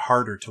significantly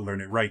harder to learn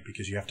it right,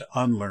 because you have to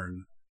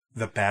unlearn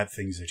the bad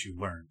things that you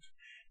learned.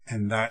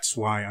 And that's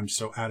why I'm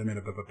so adamant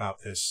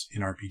about this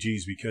in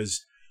RPGs,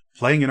 because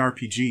playing an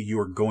RPG, you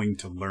are going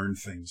to learn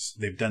things.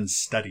 They've done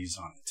studies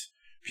on it.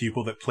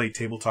 People that play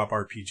tabletop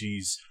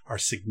RPGs are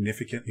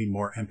significantly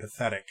more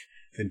empathetic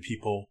than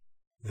people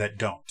that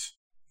don't.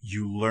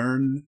 You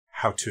learn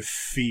how to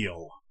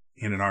feel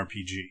in an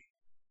RPG.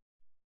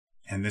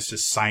 And this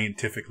is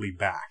scientifically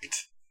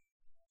backed.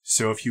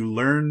 So if you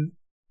learn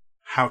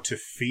how to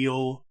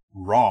feel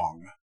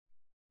wrong,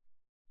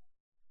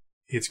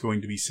 it's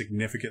going to be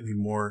significantly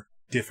more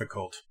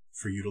difficult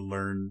for you to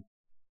learn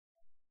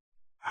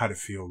how to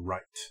feel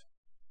right.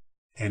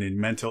 And in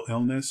mental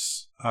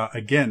illness,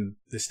 again,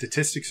 the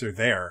statistics are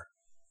there.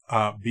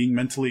 Being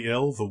mentally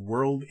ill, the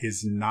world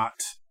is not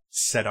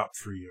set up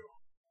for you.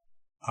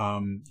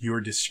 You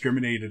are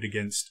discriminated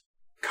against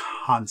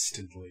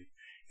constantly.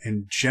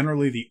 And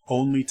generally the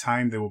only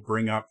time they will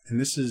bring up,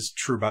 and this is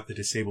true about the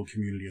disabled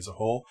community as a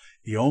whole,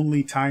 the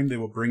only time they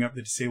will bring up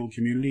the disabled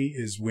community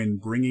is when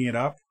bringing it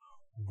up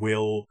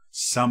will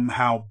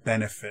somehow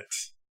benefit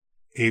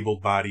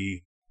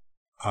able-bodied,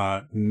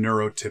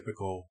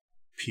 neurotypical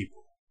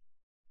people.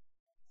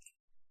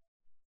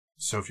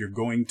 So if you're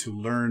going to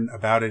learn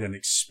about it and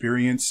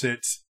experience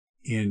it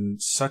in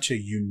such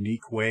a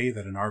unique way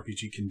that an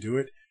RPG can do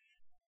it,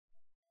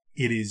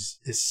 it is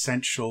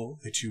essential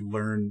that you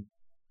learn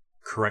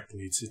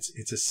correctly.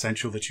 It's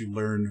essential that you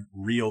learn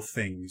real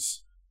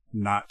things,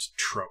 not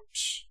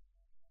tropes.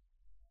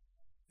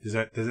 Does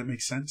that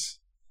make sense?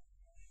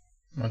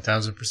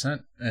 1000%.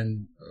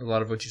 And a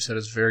lot of what you said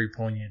is very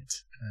poignant,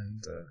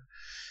 and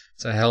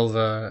it's a hell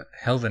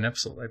of an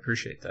episode. I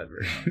appreciate that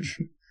very much.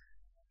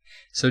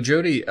 So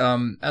Jodie,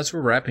 as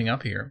we're wrapping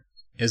up here,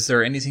 is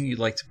there anything you'd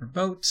like to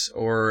promote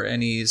or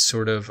any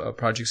sort of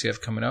projects you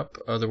have coming up?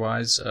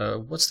 Otherwise,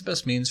 what's the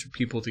best means for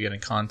people to get in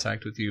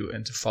contact with you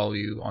and to follow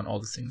you on all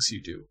the things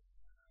you do?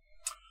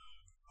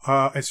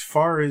 As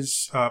far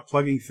as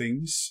plugging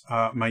things,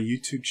 my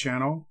YouTube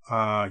channel,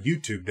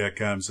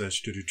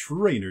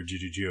 youtube.com/trainer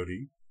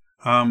Jodie.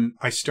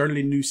 I started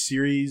a new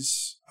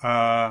series.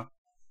 When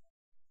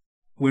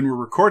we're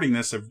recording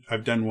this,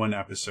 I've done one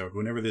episode.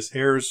 Whenever this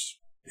airs,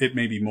 it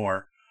may be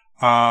more.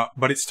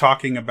 But it's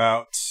talking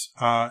about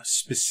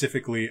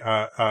specifically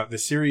the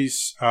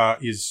series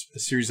is a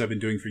series I've been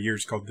doing for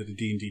years called the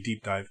D&D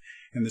Deep Dive.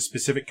 And the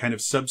specific kind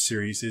of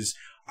sub-series is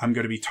I'm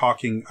going to be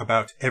talking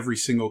about every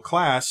single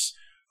class,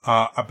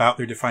 about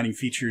their defining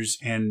features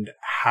and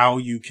how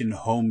you can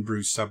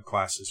homebrew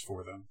subclasses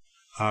for them.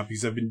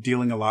 Because I've been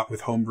dealing a lot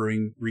with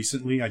homebrewing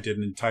recently. I did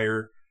an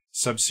entire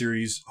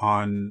sub-series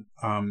on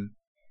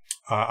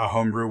a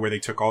homebrew where they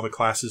took all the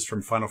classes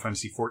from Final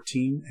Fantasy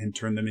XIV and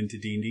turned them into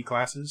D&D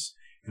classes.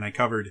 And I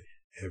covered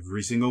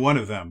every single one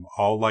of them,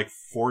 all like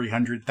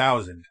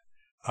 400,000.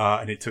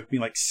 And it took me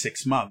like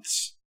 6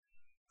 months.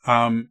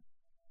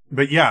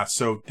 But yeah,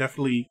 so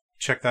definitely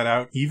check that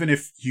out. Even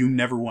if you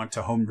never want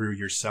to homebrew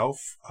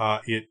yourself,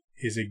 it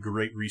is a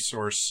great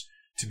resource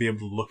to be able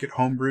to look at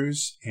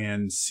homebrews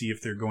and see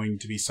if they're going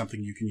to be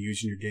something you can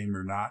use in your game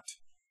or not.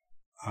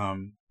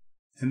 And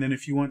then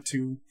if you want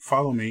to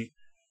follow me,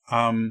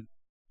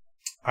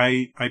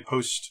 I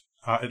post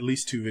at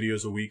least 2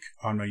 videos a week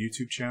on my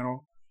YouTube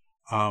channel.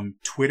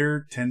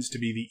 Twitter tends to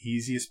be the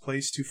easiest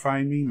place to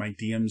find me. My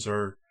DMs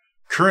are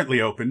currently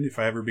open. If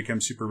I ever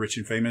become super rich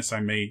and famous,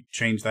 I may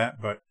change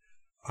that, but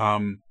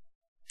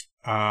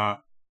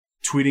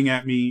tweeting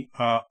at me,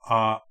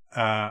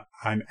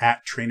 I'm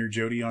at Trainer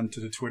Jodie onto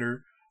the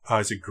Twitter,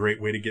 is a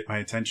great way to get my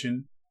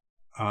attention.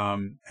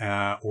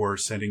 Or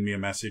sending me a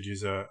message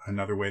is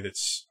another way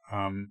that's,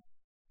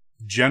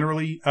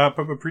 generally,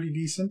 pretty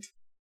decent.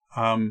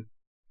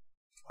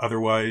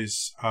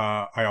 Otherwise,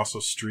 I also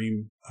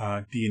stream,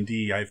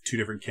 D&D. I have 2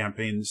 different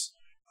campaigns,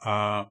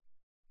 on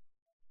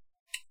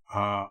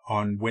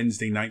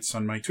Wednesday nights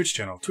on my Twitch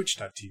channel,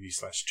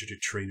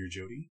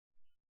 twitch.tv/TrainerJodie.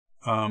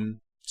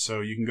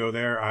 So you can go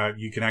there.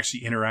 You can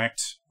actually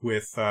interact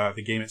with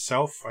the game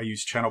itself. I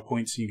use channel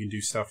points, and you can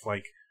do stuff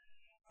like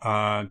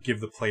give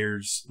the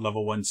players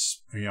level 1,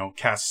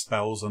 cast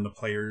spells on the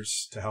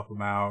players to help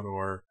them out,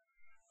 or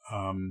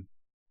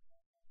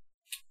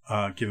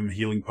give them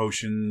healing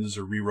potions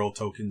or reroll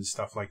tokens,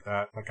 stuff like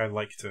that. Like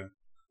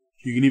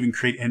you can even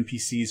create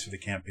NPCs for the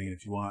campaign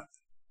if you want.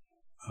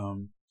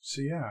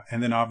 So yeah,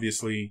 and then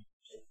obviously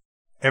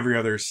every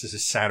other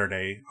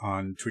Saturday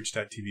on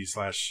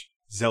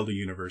twitch.tv/Zelda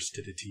Universe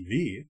to the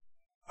TV,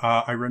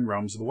 I run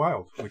Realms of the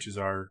Wild, which is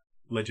our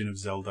Legend of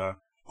Zelda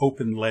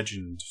Open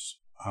Legends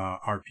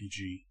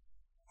RPG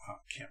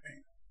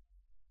campaign.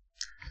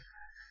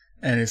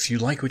 And if you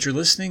like what you're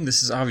listening,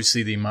 this is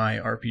obviously the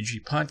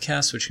MyRPG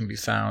podcast, which can be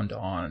found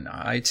on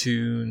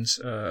iTunes,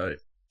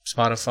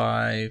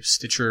 Spotify,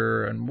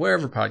 Stitcher, and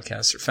wherever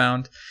podcasts are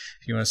found.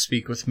 If you want to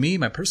speak with me,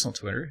 my personal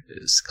Twitter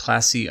is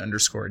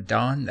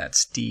classy_Don.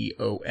 That's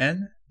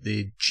DON.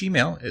 The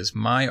Gmail is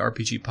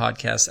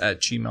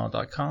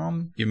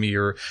myrpgpodcast@gmail.com. Give me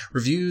your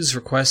reviews,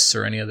 requests,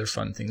 or any other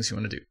fun things you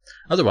want to do.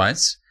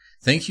 Otherwise,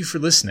 thank you for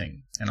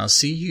listening, and I'll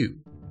see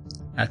you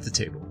at the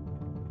table.